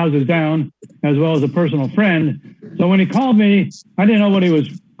neighbor 2 houses down, as well as a personal friend. So when he called me, I didn't know what he was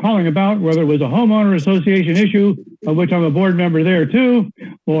calling about, whether it was a homeowner association issue, of which I'm a board member there too,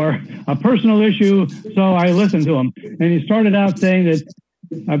 or a personal issue. So I listened to him. And he started out saying that,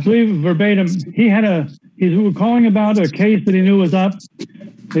 I believe verbatim, he's calling about a case that he knew was up,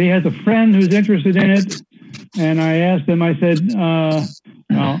 that he has a friend who's interested in it. And I asked him, I said, well,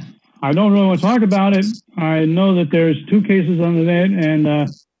 I don't really want to talk about it. I know that there's 2 cases on the net, and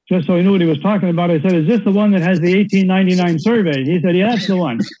just so he knew what he was talking about, I said, is this the one that has the 1899 survey? He said, yeah, that's the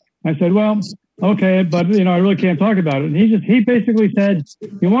one. I said, well, okay, but I really can't talk about it. And he basically said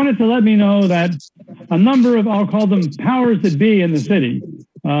he wanted to let me know that a number of, I'll call them powers that be in the city,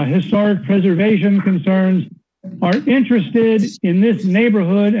 historic preservation concerns, are interested in this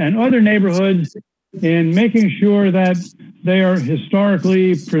neighborhood and other neighborhoods in making sure that they are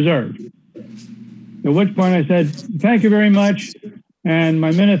historically preserved. At which point I said, thank you very much. And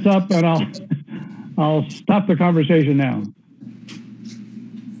my minute's up, and I'll stop the conversation now.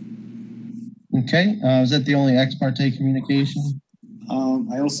 Okay, is that the only ex parte communication?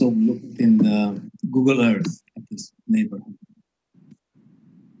 I also looked in Google Earth at this neighborhood.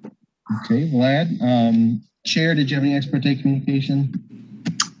 Okay, Vlad. Chair, did you have any ex parte communication?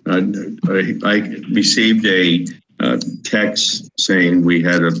 I received a text saying we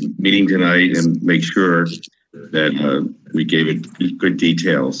had a meeting tonight and make sure that we gave it good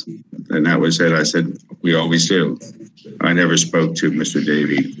details. And that was it. I said, we always do. I never spoke to Mr.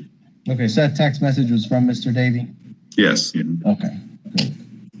 Davey. Okay, so that text message was from Mr. Davey? Yes. Okay, great.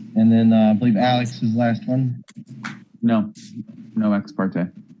 And then I believe Alex's last one? No ex parte.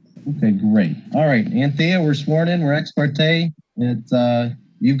 Okay, great. All right, Anthea, we're sworn in, we're ex parte. It's,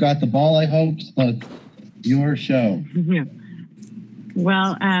 you've got the ball, I hope, but your show. Yeah.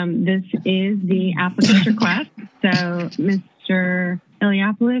 Well, this is the applicant's request. So, Mr.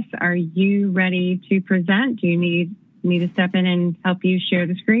 Eliopoulos, are you ready to present? Do you need me to step in and help you share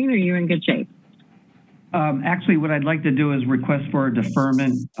the screen, or are you in good shape? Actually, what I'd like to do is request for a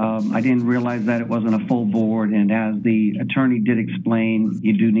deferment. I didn't realize that it wasn't a full board, and as the attorney did explain,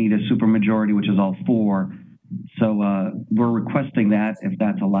 you do need a supermajority, which is all 4. So we're requesting that if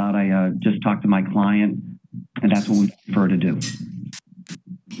that's allowed. I just talked to my client, and that's what we prefer to do.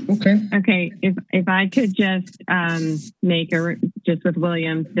 Okay. Okay. If I could just make just with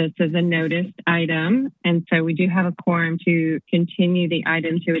Williams, this is a noticed item. And so we do have a quorum to continue the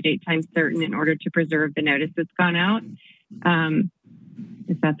item to a date time certain in order to preserve the notice that's gone out.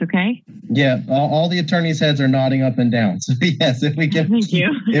 If that's okay. Yeah, all the attorneys' heads are nodding up and down. So yes, if we can, Thank you.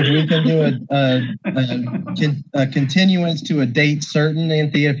 If we can do a continuance to a date certain,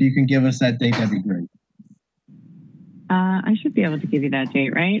 Anthea, if you can give us that date, that'd be great. I should be able to give you that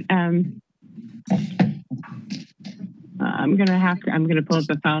date, right? I'm gonna pull up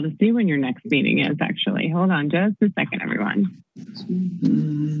the file to see when your next meeting is. Actually, hold on just a second, everyone.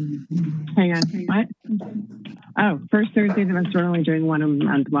 Hang on. What? Oh, first Thursday of the month. We're only doing one a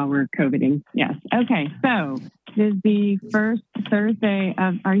month while we're COVIDing. Yes. Okay. So this is the first Thursday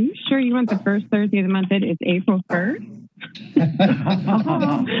of. Are you sure you want the first Thursday of the month? It's April 1st.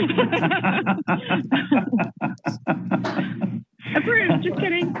 Approved. Just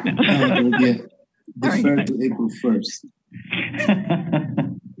kidding. Yeah. Defer Right. to April 1st.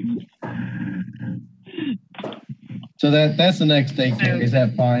 So that's the next date. Is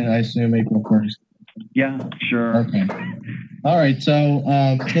that fine? I assume April 1st. Yeah, sure. Okay. All right. So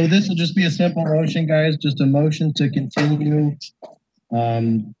this will just be a simple motion, guys. Just a motion to continue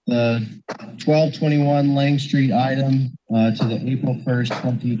the 1221 Lang Street item to the April 1st,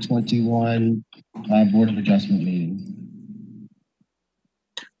 2021 Board of Adjustment meeting.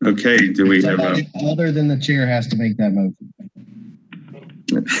 Okay, do we have a... Somebody other than the chair has to make that motion.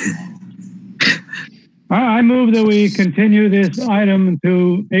 I move that we continue this item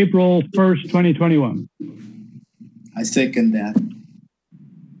to April 1st, 2021. I second that.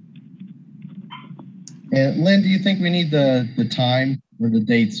 And Lynn, do you think we need the time or the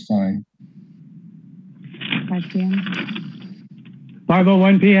date's fine? 5 p.m.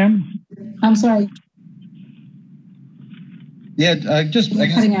 5:01 p.m. I'm sorry, Yeah, just you're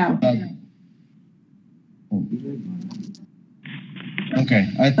cutting out. Okay,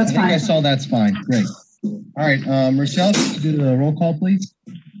 I think fine. I saw that's fine. Great. All right, Rochelle, can you do the roll call, please?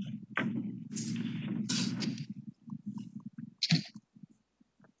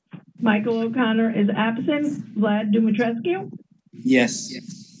 Michael O'Connor is absent. Vlad Dumitrescu, Yes.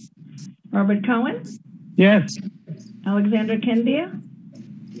 Robert Cohen, Yes. Alexander Kendia,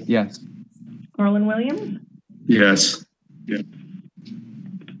 Yes. Carlin Williams. Yes.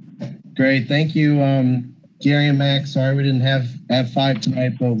 Great, thank you, Gary and Max. Sorry we didn't have 5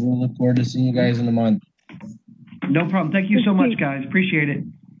 tonight, but we'll look forward to seeing you guys in a month. No problem. Thank you so much, guys. Appreciate it.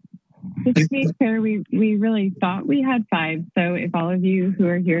 Just to be clear, we really thought we had 5. So if all of you who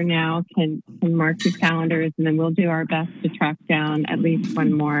are here now can mark your calendars, and then we'll do our best to track down at least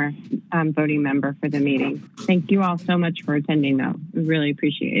one more voting member for the meeting. Thank you all so much for attending, though. We really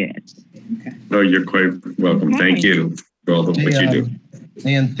appreciate it. Oh, you're quite welcome. Okay. Thank you for all the what you do.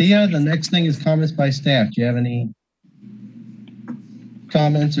 And Thea, the next thing is comments by staff. Do you have any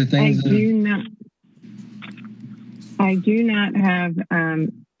comments or things? I do not have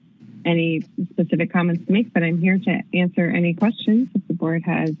any specific comments to make, but I'm here to answer any questions if the board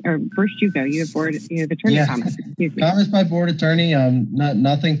has. Or first, you go. You have attorney comments. Excuse me. Comments by board attorney.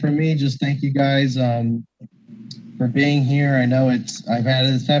 Nothing from me. Just thank you guys for being here. I know I've had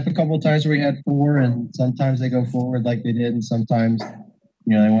this happen a couple of times where we had 4, and sometimes they go forward like they did, and sometimes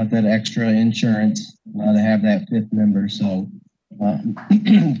they want that extra insurance to have that 5th member. So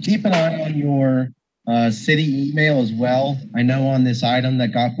keep an eye on your city email as well. I know on this item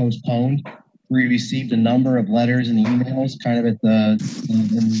that got postponed, we received a number of letters and emails kind of within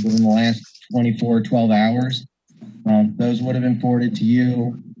the last 12 hours. Those would have been forwarded to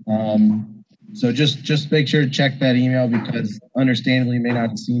you. So just make sure to check that email, because understandably you may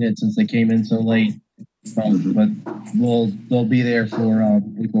not have seen it since they came in so late. But they'll be there for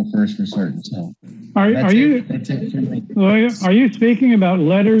April 1st for certain. So Are you speaking about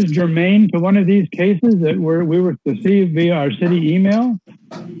letters germane to one of these cases that we were received via our city email?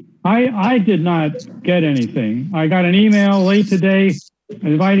 I did not get anything. I got an email late today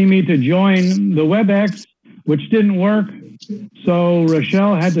inviting me to join the WebEx, which didn't work. So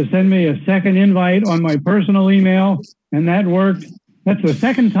Rochelle had to send me a second invite on my personal email, and that worked. That's the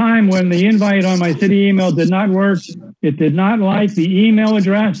second time when the invite on my city email did not work. It did not like the email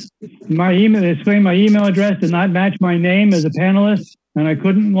address. They claimed my email address did not match my name as a panelist, and I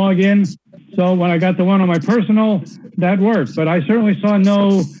couldn't log in. So when I got the one on my personal, that worked. But I certainly saw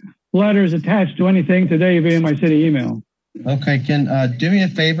no letters attached to anything today via my city email. Okay, Ken, do me a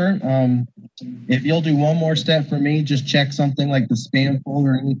favor. If you'll do one more step for me, just check something like the spam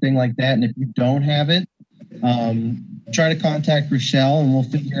folder or anything like that. And if you don't have it, try to contact Rochelle and we'll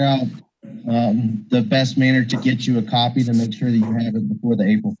figure out the best manner to get you a copy to make sure that you have it before the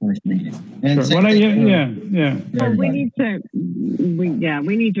April 1st meeting. And Sure. Well,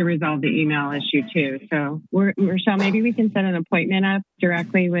 we need to resolve the email issue too. So Rochelle, maybe we can set an appointment up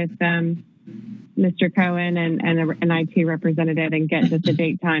directly with Mr. Cohen and an IT representative and get just a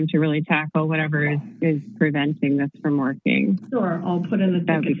date time to really tackle whatever is preventing this from working. Sure, I'll put in the.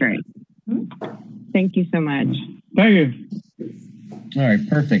 That would be great. Thank you so much. Thank you. All right,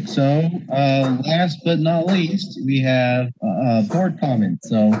 perfect. So last but not least, we have board comments.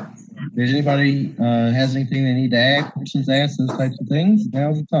 So if there's anybody has anything they need to add, questions asked, those types of things,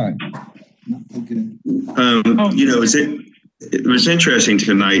 now's the time. You know, it was interesting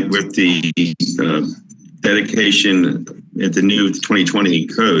tonight with the dedication at the new 2020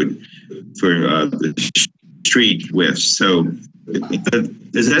 code for the street widths. So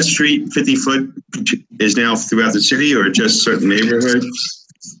is that street 50 foot is now throughout the city or just certain neighborhoods?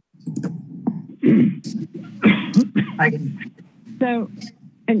 So,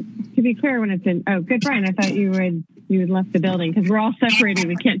 and to be clear, when it's in, oh, good, Brian, I thought you had left the building because we're all separated.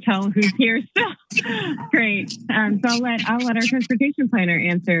 We can't tell who's here still. Great. So I'll let our transportation planner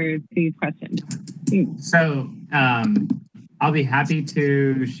answer these questions. So I'll be happy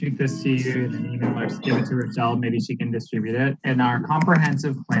to shoot this to you in an email or just give it to Rochelle. Maybe she can distribute it. In our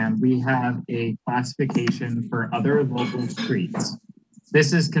comprehensive plan, we have a classification for other local streets.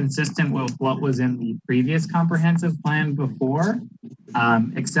 This is consistent with what was in the previous comprehensive plan before,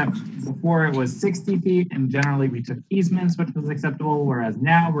 except before it was 60 feet and generally we took easements, which was acceptable, whereas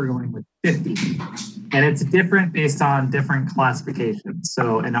now we're going with 50 feet. And it's different based on different classifications.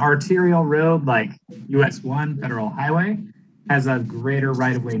 So an arterial road like US 1 Federal Highway has a greater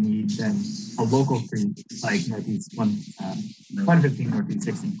right-of-way need than a local street like Northeast 115 Northeast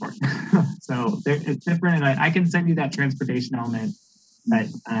 16 Court. So it's different, and I can send you that transportation element,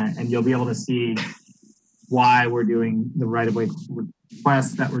 and you'll be able to see why we're doing the right-of-way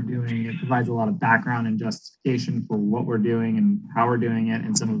requests that we're doing. It provides a lot of background and justification for what we're doing and how we're doing it,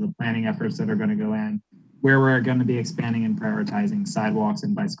 and some of the planning efforts that are going to go in, where we're going to be expanding and prioritizing sidewalks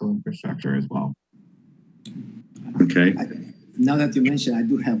and bicycle infrastructure as well. Okay. Now that you mentioned, I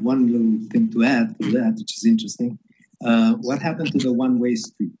do have one little thing to add to that, which is interesting. What happened to the one-way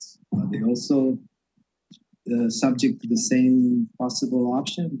streets? Are they also subject to the same possible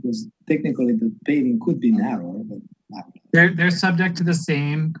option? Because technically the paving could be narrower, but not. They're subject to the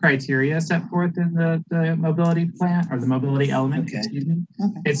same criteria set forth in the mobility plan or the mobility element. Okay. Excuse me.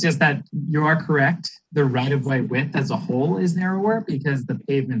 Okay. It's just that you are correct. The right-of-way width as a whole is narrower because the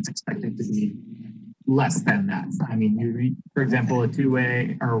pavement's expected to be less than that. I mean, for example, a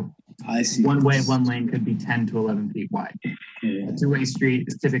two-way or one-way, one lane could be 10 to 11 feet wide. A two-way street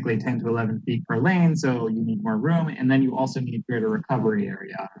is typically 10 to 11 feet per lane, so you need more room, and then you also need greater recovery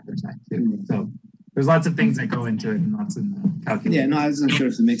area on the other side too. So there's lots of things that go into it and lots in the calculation. Yeah, no, I wasn't sure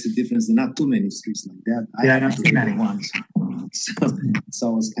if it makes a difference. There are not too many streets like that. Not too many ones. So it's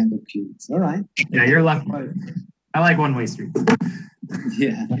always kind of curious. All right. Yeah, you're lucky. I like one-way streets.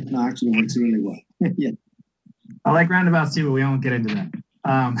 Yeah, no, actually works really well. Yeah. I like roundabouts too, but we won't get into that.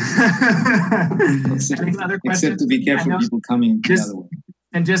 Except to be careful people coming the other way.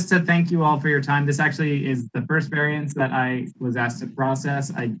 And just to thank you all for your time. This actually is the first variance that I was asked to process.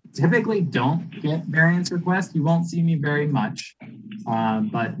 I typically don't get variance requests. You won't see me very much.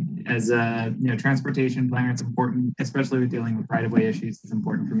 But as a transportation planner, it's important, especially with dealing with right-of-way issues. It's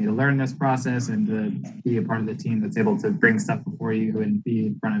important for me to learn this process and to be a part of the team that's able to bring stuff before you and be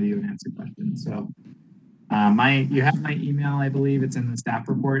in front of you and answer questions. So you have my email, I believe. It's in the staff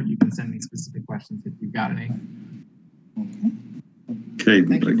report. You can send me specific questions if you've got any. Okay,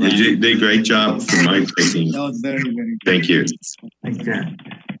 you did a great job for my taking. That was very, very good. Thank you. Thank you, Jared.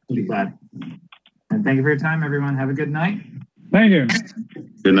 I'll be glad. And thank you for your time, everyone. Have a good night. Thank you.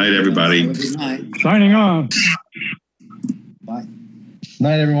 Good night, everybody. Good night. Signing off. Bye.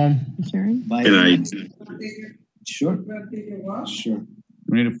 Night, everyone. Sure. Bye. Good night. Sure. Sure.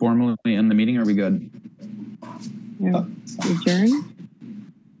 We need to formally end the meeting. Or are we good? Adjourn.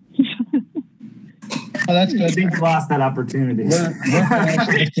 Oh, that's good. I think we lost that opportunity.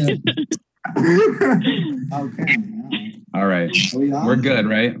 Okay. All right. We're good,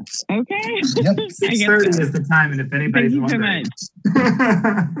 right? Okay. Yep. 6:30 is the time, and if anybody's wondering.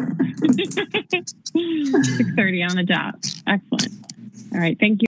 Thank you so much. 6:30 on the dot. Excellent. All right. Thank you.